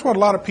 well, that's what a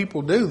lot of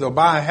people do. They'll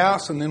buy a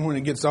house, and then when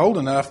it gets old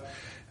enough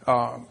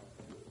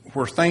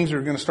where things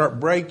are going to start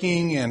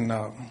breaking and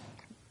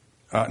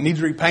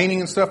needs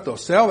repainting and stuff, they'll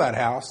sell that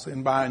house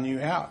and buy a new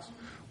house.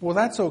 Well,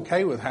 that's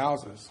okay with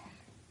houses.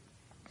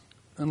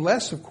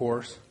 Unless, of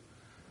course,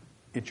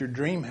 it's your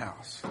dream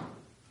house.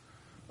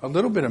 A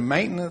little bit of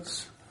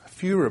maintenance, a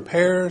few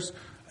repairs,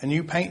 a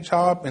new paint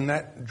job, and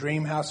that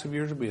dream house of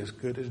yours will be as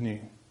good as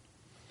new.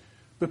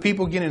 But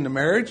people get into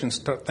marriage and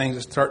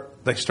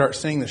they start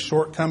seeing the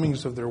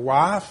shortcomings of their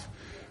wife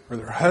or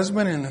their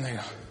husband, and then they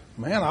go,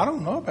 man, I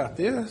don't know about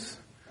this.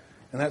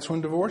 And that's when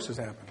divorces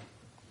happen.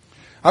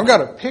 I've got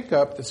a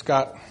pickup that's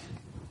got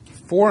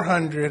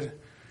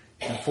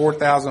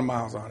 404,000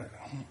 miles on it.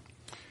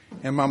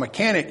 And my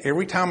mechanic,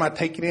 every time I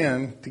take it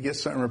in to get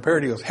something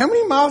repaired, he goes, how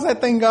many miles that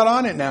thing got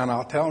on it now? And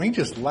I'll tell him. He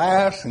just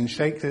laughs and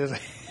shakes his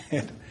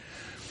head.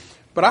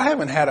 But I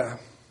haven't had a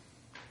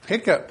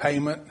pickup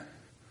payment.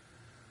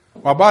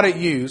 Well, I bought it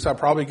used. I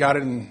probably got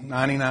it in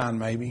 99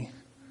 maybe.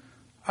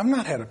 I've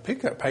not had a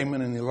pickup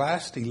payment in the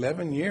last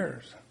 11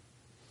 years.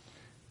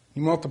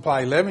 You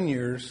multiply 11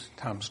 years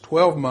times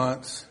 12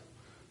 months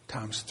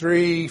times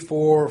 $300,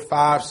 $400,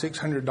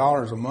 $500,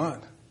 $600 a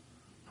month.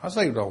 I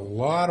saved a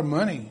lot of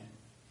money.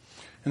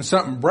 And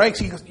something breaks.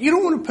 He goes, you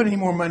don't want to put any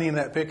more money in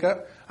that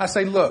pickup. I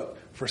say, look,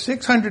 for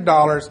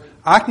 $600,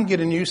 I can get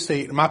a new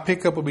seat, and my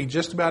pickup will be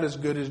just about as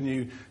good as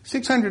new.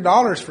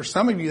 $600 for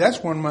some of you,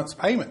 that's 1 month's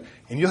payment.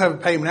 And you'll have a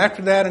payment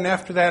after that and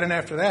after that and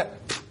after that.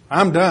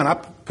 I'm done. I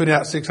put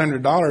out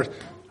 $600.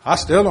 I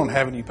still don't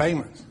have any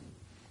payments.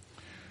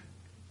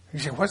 You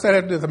say, what's that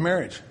have to do with the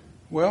marriage?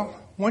 Well,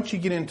 once you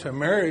get into a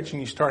marriage and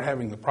you start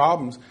having the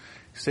problems,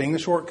 seeing the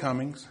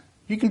shortcomings,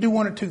 you can do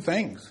one or two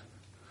things.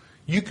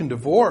 You can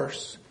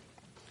divorce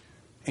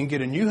and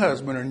get a new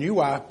husband or new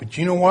wife, but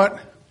you know what?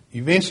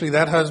 Eventually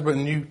that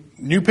husband,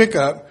 new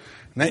pickup,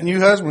 and that new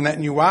husband, that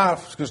new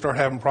wife is going to start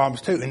having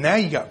problems too. And now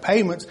you got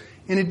payments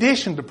in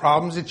addition to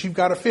problems that you've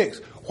got to fix.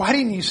 Why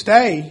didn't you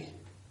stay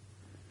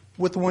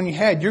with the one you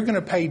had? You're going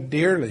to pay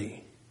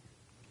dearly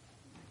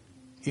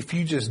if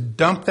you just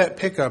dump that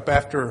pickup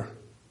after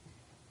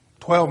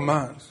 12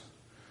 months.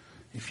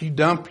 If you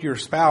dump your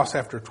spouse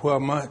after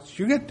 12 months,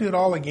 you're going to do it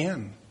all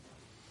again.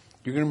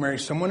 You're going to marry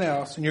someone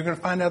else, and you're going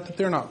to find out that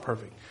they're not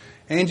perfect.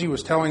 Angie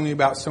was telling me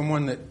about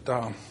someone that,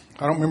 I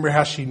don't remember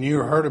how she knew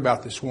or heard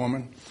about this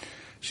woman.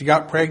 She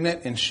got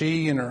pregnant, and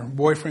she and her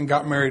boyfriend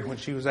got married when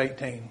she was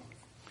 18.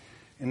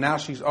 And now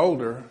she's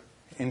older,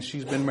 and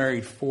she's been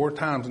married 4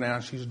 times now,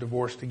 and she's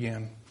divorced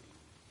again.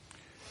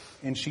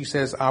 And she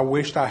says, I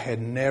wished I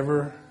had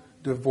never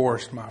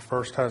divorced my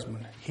first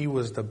husband. He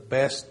was the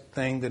best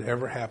thing that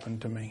ever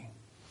happened to me.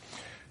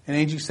 And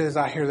Angie says,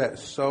 I hear that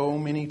so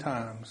many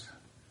times.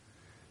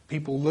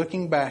 People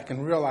looking back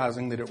and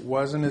realizing that it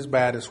wasn't as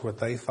bad as what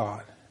they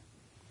thought.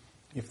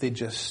 If they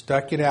just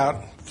stuck it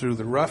out through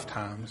the rough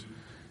times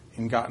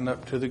and gotten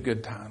up to the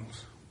good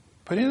times.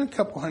 Put in a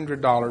couple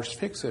 $100,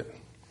 fix it.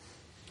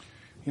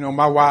 You know,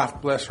 my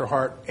wife, bless her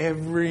heart,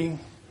 every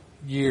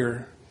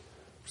year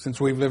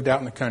since we've lived out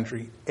in the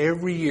country,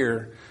 every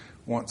year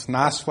wants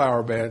nice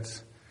flower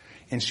beds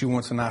and she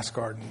wants a nice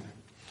garden.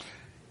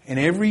 And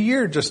every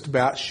year, just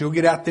about, she'll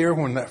get out there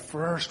when that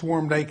first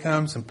warm day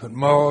comes and put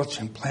mulch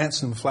and plant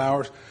some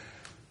flowers.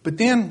 But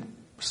then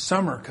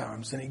summer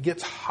comes and it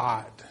gets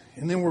hot.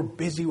 And then we're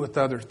busy with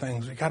other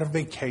things. We got a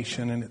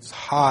vacation and it's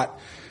hot.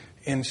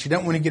 And she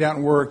doesn't want to get out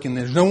and work. And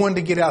there's no one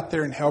to get out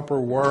there and help her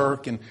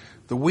work. And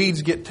the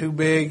weeds get too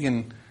big.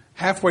 And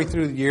halfway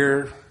through the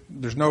year,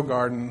 there's no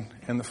garden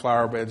and the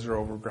flower beds are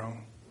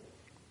overgrown.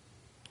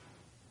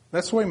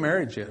 That's the way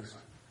marriage is.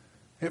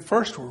 At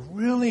first, we're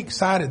really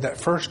excited. That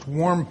first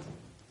warm,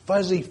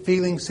 fuzzy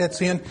feeling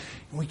sets in.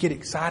 And we get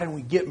excited.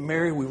 We get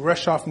married. We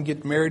rush off and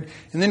get married.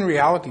 And then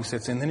reality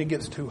sets in. Then it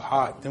gets too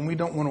hot. Then we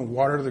don't want to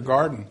water the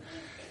garden.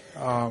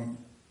 We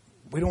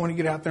don't want to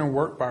get out there and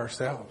work by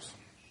ourselves.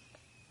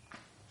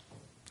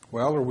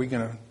 Well, are we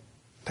going to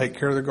take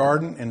care of the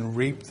garden and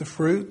reap the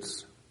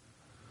fruits?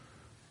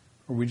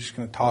 Or are we just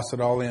going to toss it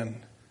all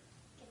in?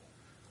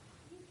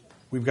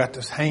 We've got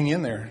to hang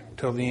in there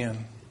till the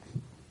end.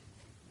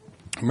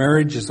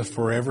 Marriage is a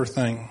forever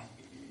thing.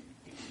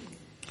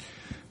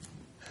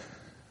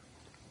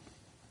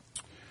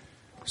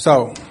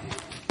 So,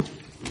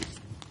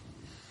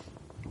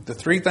 the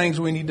 3 things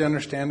we need to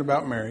understand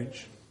about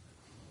marriage.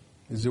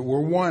 is that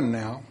we're one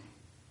now.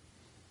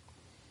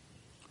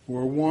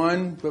 We're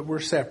one, but we're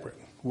separate.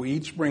 We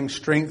each bring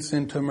strengths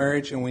into a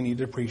marriage, and we need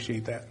to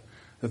appreciate that.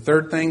 The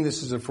third thing,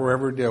 this is a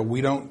forever deal.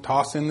 We don't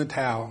toss in the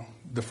towel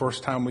the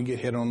first time we get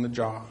hit on the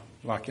jaw,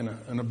 like in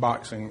a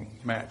boxing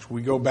match.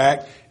 We go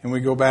back, and we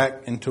go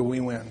back until we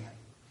win.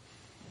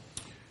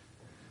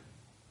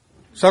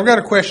 So I've got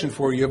a question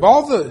for you. Of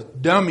all the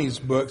dummies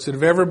books that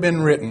have ever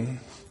been written,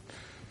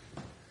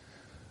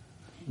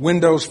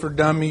 Windows for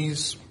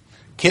Dummies,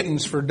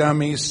 Kittens for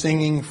Dummies,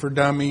 Singing for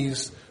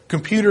Dummies,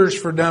 Computers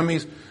for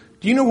Dummies,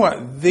 do you know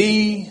what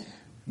the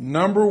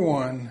number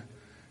one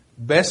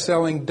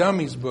best-selling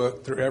dummies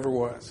book there ever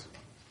was?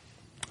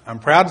 I'm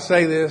proud to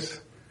say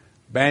this,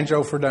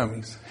 Banjo for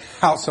Dummies.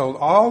 Outsold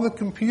all the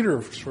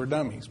Computers for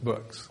Dummies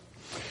books.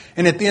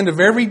 And at the end of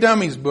every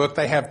dummies book,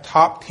 they have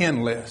top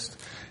 10 lists.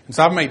 And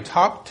so I've made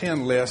top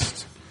 10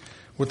 lists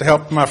with the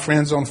help of my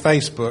friends on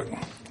Facebook.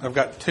 I've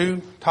got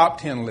 2 top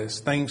 10 lists.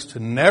 Things to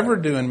never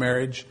do in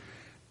marriage,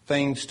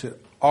 things to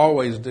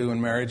always do in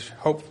marriage,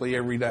 hopefully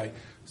every day.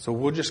 So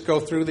we'll just go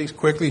through these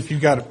quickly. If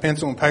you've got a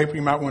pencil and paper,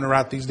 you might want to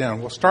write these down.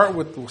 We'll start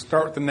with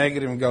the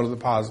negative and go to the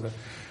positive.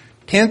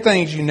 10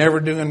 things you never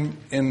do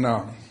in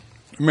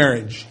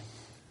marriage.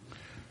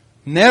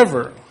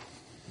 Never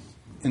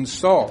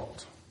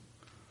insult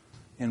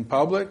in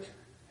public,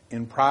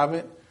 in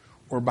private,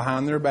 or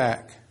behind their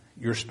back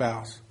your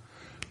spouse.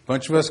 A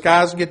bunch of us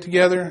guys get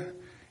together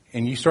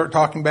and you start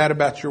talking bad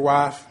about your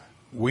wife.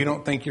 We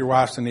don't think your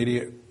wife's an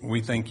idiot.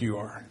 We think you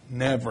are.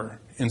 Never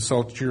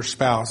insult your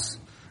spouse.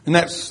 And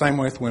that's the same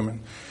way with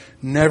women.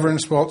 Never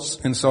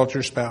insult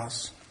your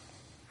spouse.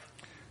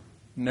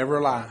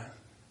 Never lie.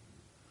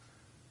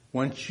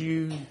 Once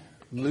you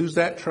lose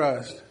that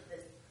trust,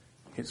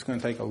 it's going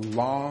to take a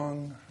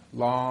long,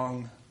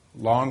 long,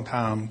 long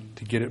time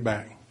to get it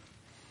back.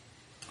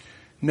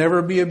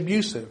 Never be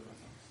abusive.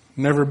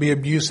 Never be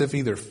abusive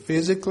either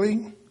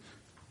physically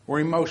or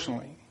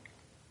emotionally.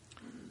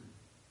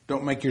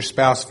 Don't make your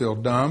spouse feel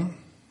dumb.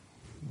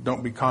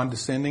 Don't be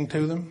condescending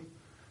to them.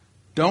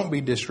 Don't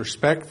be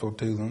disrespectful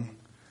to them.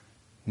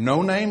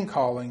 No name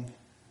calling.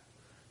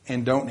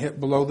 And don't hit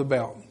below the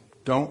belt.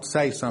 Don't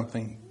say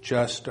something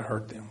just to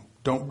hurt them.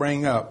 Don't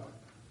bring up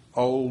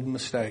old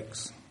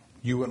mistakes.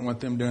 You wouldn't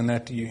want them doing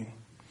that to you.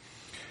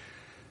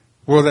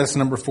 Well, that's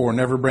number 4.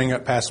 Never bring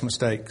up past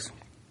mistakes.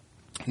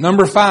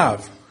 Number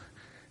 5.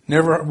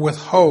 Never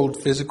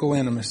withhold physical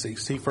intimacy.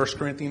 See 1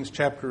 Corinthians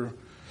chapter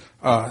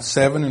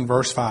 7 and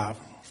verse 5.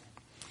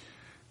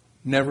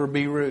 Never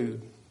be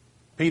rude.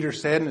 Peter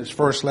said in his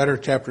first letter,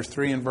 chapter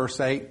 3 and verse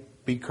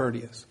 8, be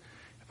courteous.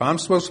 If I'm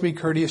supposed to be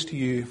courteous to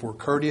you, if we're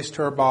courteous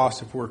to our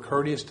boss, if we're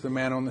courteous to the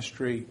man on the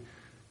street,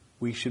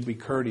 we should be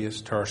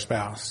courteous to our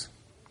spouse.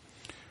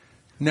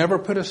 Never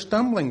put a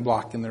stumbling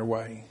block in their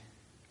way.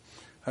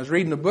 I was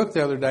reading a book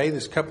the other day.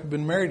 This couple had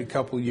been married a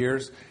couple of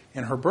years,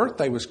 and her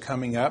birthday was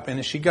coming up. And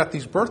as she got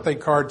these birthday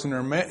cards in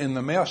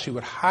the mail, she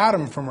would hide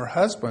them from her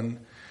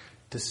husband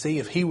to see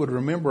if he would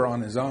remember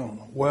on his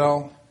own.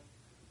 Well,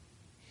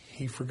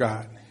 he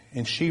forgot.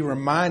 And she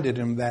reminded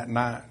him that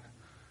night.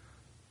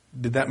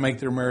 Did that make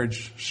their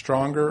marriage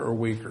stronger or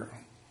weaker?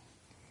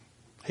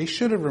 He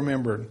should have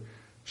remembered.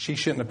 She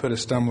shouldn't have put a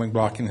stumbling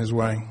block in his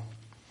way.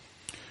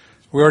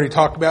 We already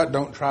talked about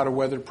don't try to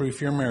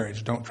weatherproof your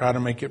marriage. Don't try to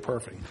make it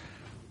perfect.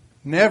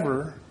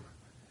 Never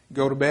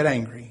go to bed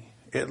angry.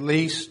 At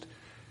least,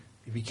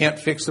 if you can't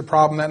fix the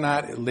problem that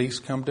night, at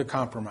least come to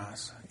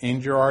compromise.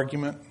 End your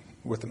argument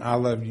with an I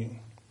love you.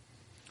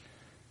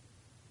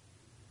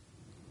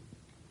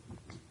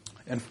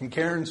 And from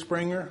Karen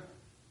Springer,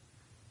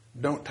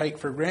 don't take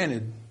for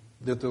granted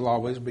that they'll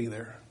always be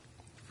there.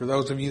 For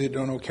those of you that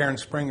don't know Karen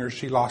Springer,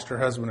 she lost her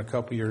husband a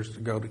couple years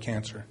ago to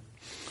cancer.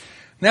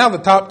 Now the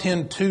top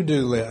 10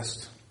 to-do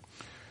list.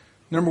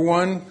 Number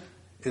 1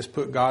 is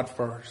put God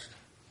first.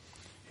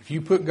 If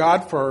you put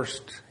God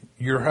first,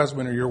 your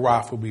husband or your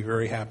wife will be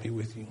very happy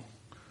with you.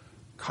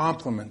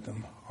 Compliment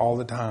them all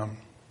the time.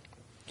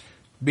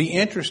 Be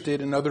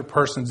interested in other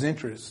person's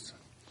interests.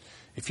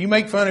 If you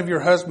make fun of your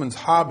husband's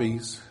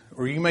hobbies,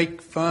 or you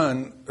make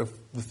fun of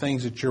the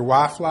things that your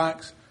wife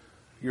likes,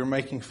 you're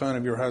making fun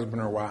of your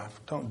husband or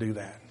wife. Don't do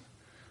that.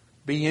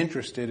 Be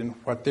interested in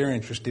what they're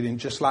interested in.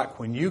 Just like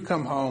when you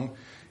come home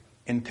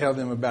and tell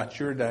them about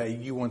your day,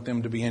 you want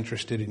them to be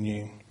interested in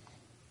you.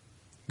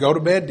 Go to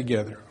bed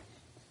together.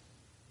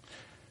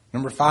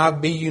 Number 5,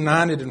 be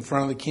united in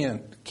front of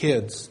the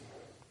kids.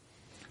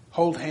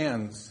 Hold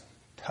hands,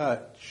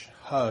 touch,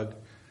 hug.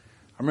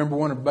 I remember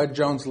one of Bud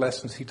Jones'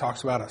 lessons, he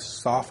talks about a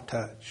soft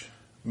touch.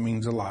 It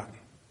means a lot.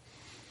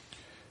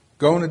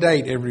 Go on a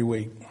date every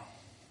week.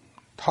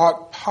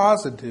 Talk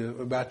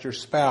positive about your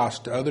spouse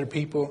to other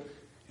people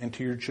and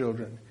to your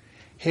children.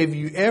 Have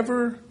you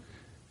ever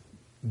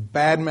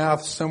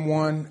badmouthed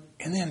someone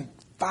and then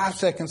 5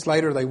 seconds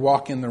later they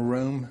walk in the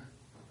room?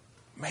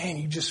 Man,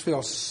 you just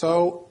feel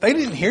so... They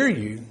didn't hear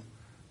you,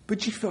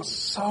 but you feel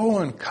so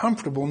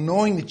uncomfortable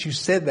knowing that you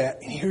said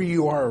that and here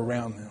you are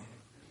around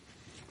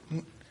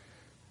them.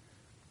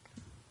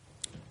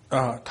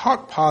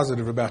 Talk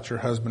positive about your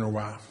husband or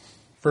wife.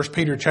 1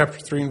 Peter chapter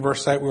 3 and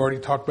verse 8, we already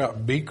talked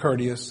about be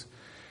courteous.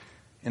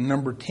 And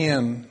number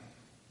 10,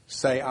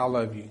 say I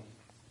love you.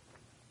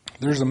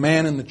 There's a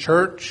man in the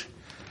church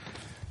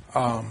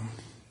that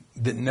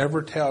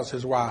never tells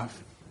his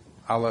wife,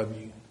 I love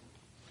you.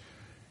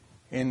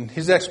 And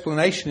his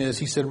explanation is,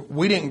 he said,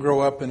 we didn't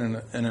grow up in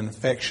an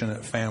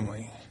affectionate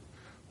family.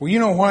 Well, you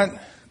know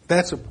what?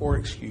 That's a poor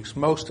excuse.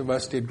 Most of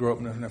us did grow up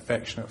in an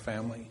affectionate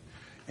family.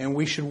 And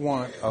we should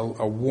want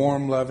a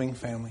warm, loving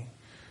family.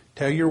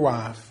 Tell your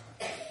wife,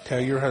 tell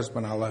your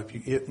husband, I love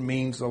you. It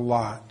means a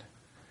lot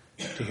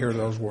to hear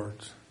those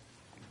words.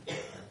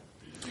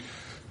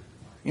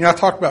 You know, I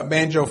talked about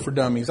banjo for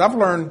dummies. I've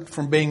learned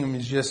from being a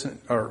musician,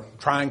 or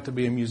trying to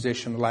be a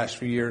musician the last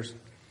few years,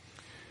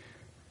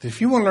 that if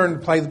you want to learn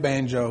to play the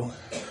banjo,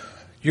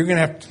 you're going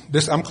to have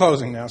to, I'm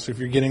closing now, so if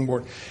you're getting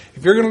bored.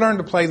 If you're going to learn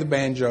to play the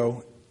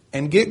banjo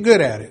and get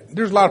good at it,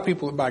 there's a lot of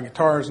people that buy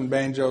guitars and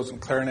banjos and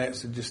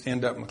clarinets that just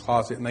end up in the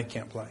closet and they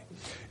can't play.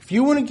 If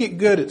you want to get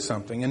good at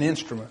something, an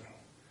instrument,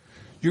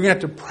 you're going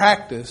to have to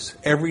practice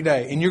every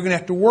day, and you're going to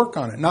have to work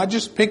on it. Not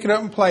just pick it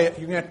up and play it.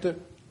 You're going to have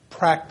to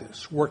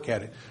practice, work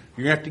at it.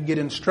 You're going to have to get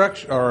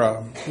instruction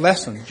or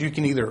lessons. You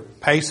can either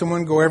pay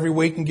someone, go every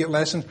week and get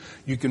lessons.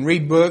 You can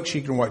read books.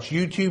 You can watch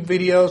YouTube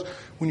videos.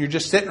 When you're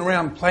just sitting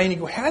around playing, you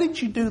go, how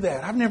did you do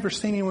that? I've never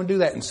seen anyone do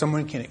that. And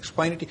someone can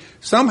explain it to you.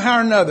 Somehow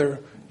or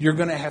another, you're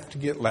going to have to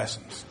get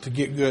lessons to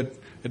get good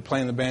at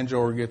playing the banjo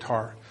or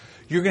guitar.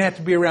 You're going to have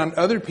to be around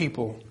other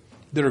people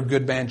that are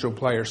good banjo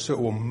players, so it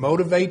will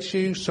motivate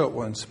you, so it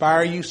will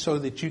inspire you, so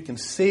that you can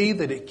see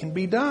that it can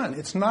be done.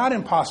 It's not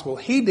impossible.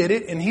 He did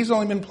it, and he's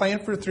only been playing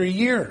for 3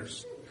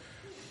 years.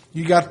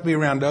 You got to be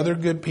around other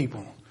good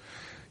people.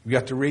 You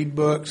got to read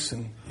books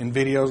and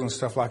videos and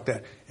stuff like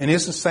that. And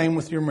it's the same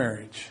with your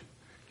marriage.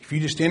 If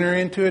you just enter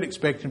into it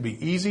expecting to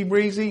be easy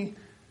breezy,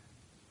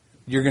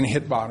 you're going to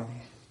hit bottom.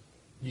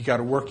 You got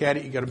to work at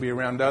it. You got to be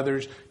around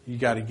others. You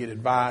got to get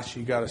advice.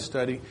 You got to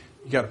study.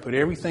 You got to put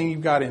everything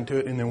you've got into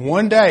it, and then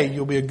one day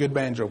you'll be a good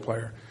banjo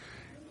player.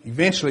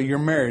 Eventually your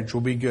marriage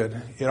will be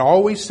good. It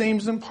always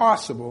seems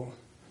impossible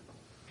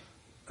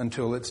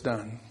until it's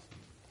done.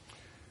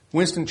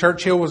 Winston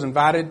Churchill was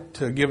invited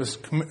to give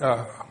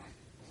a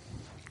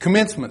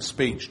commencement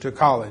speech to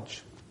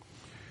college.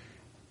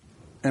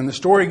 And the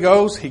story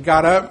goes, he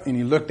got up and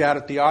he looked out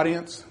at the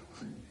audience,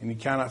 and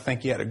he I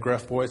think he had a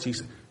gruff voice. He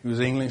was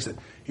English.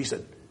 He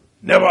said,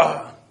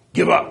 never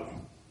give up.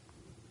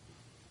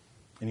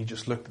 And he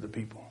just looked at the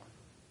people.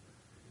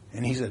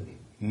 And he said,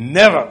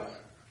 never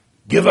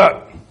give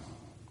up.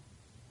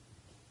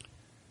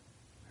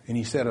 And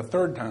he said a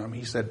third time,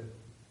 he said,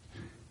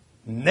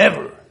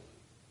 never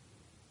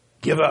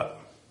give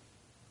up.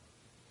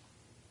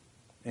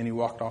 And he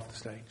walked off the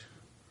stage.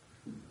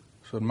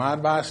 So my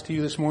advice to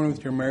you this morning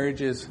with your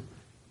marriage is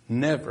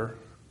never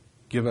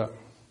give up.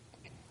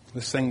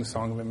 Let's sing the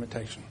song of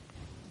invitation.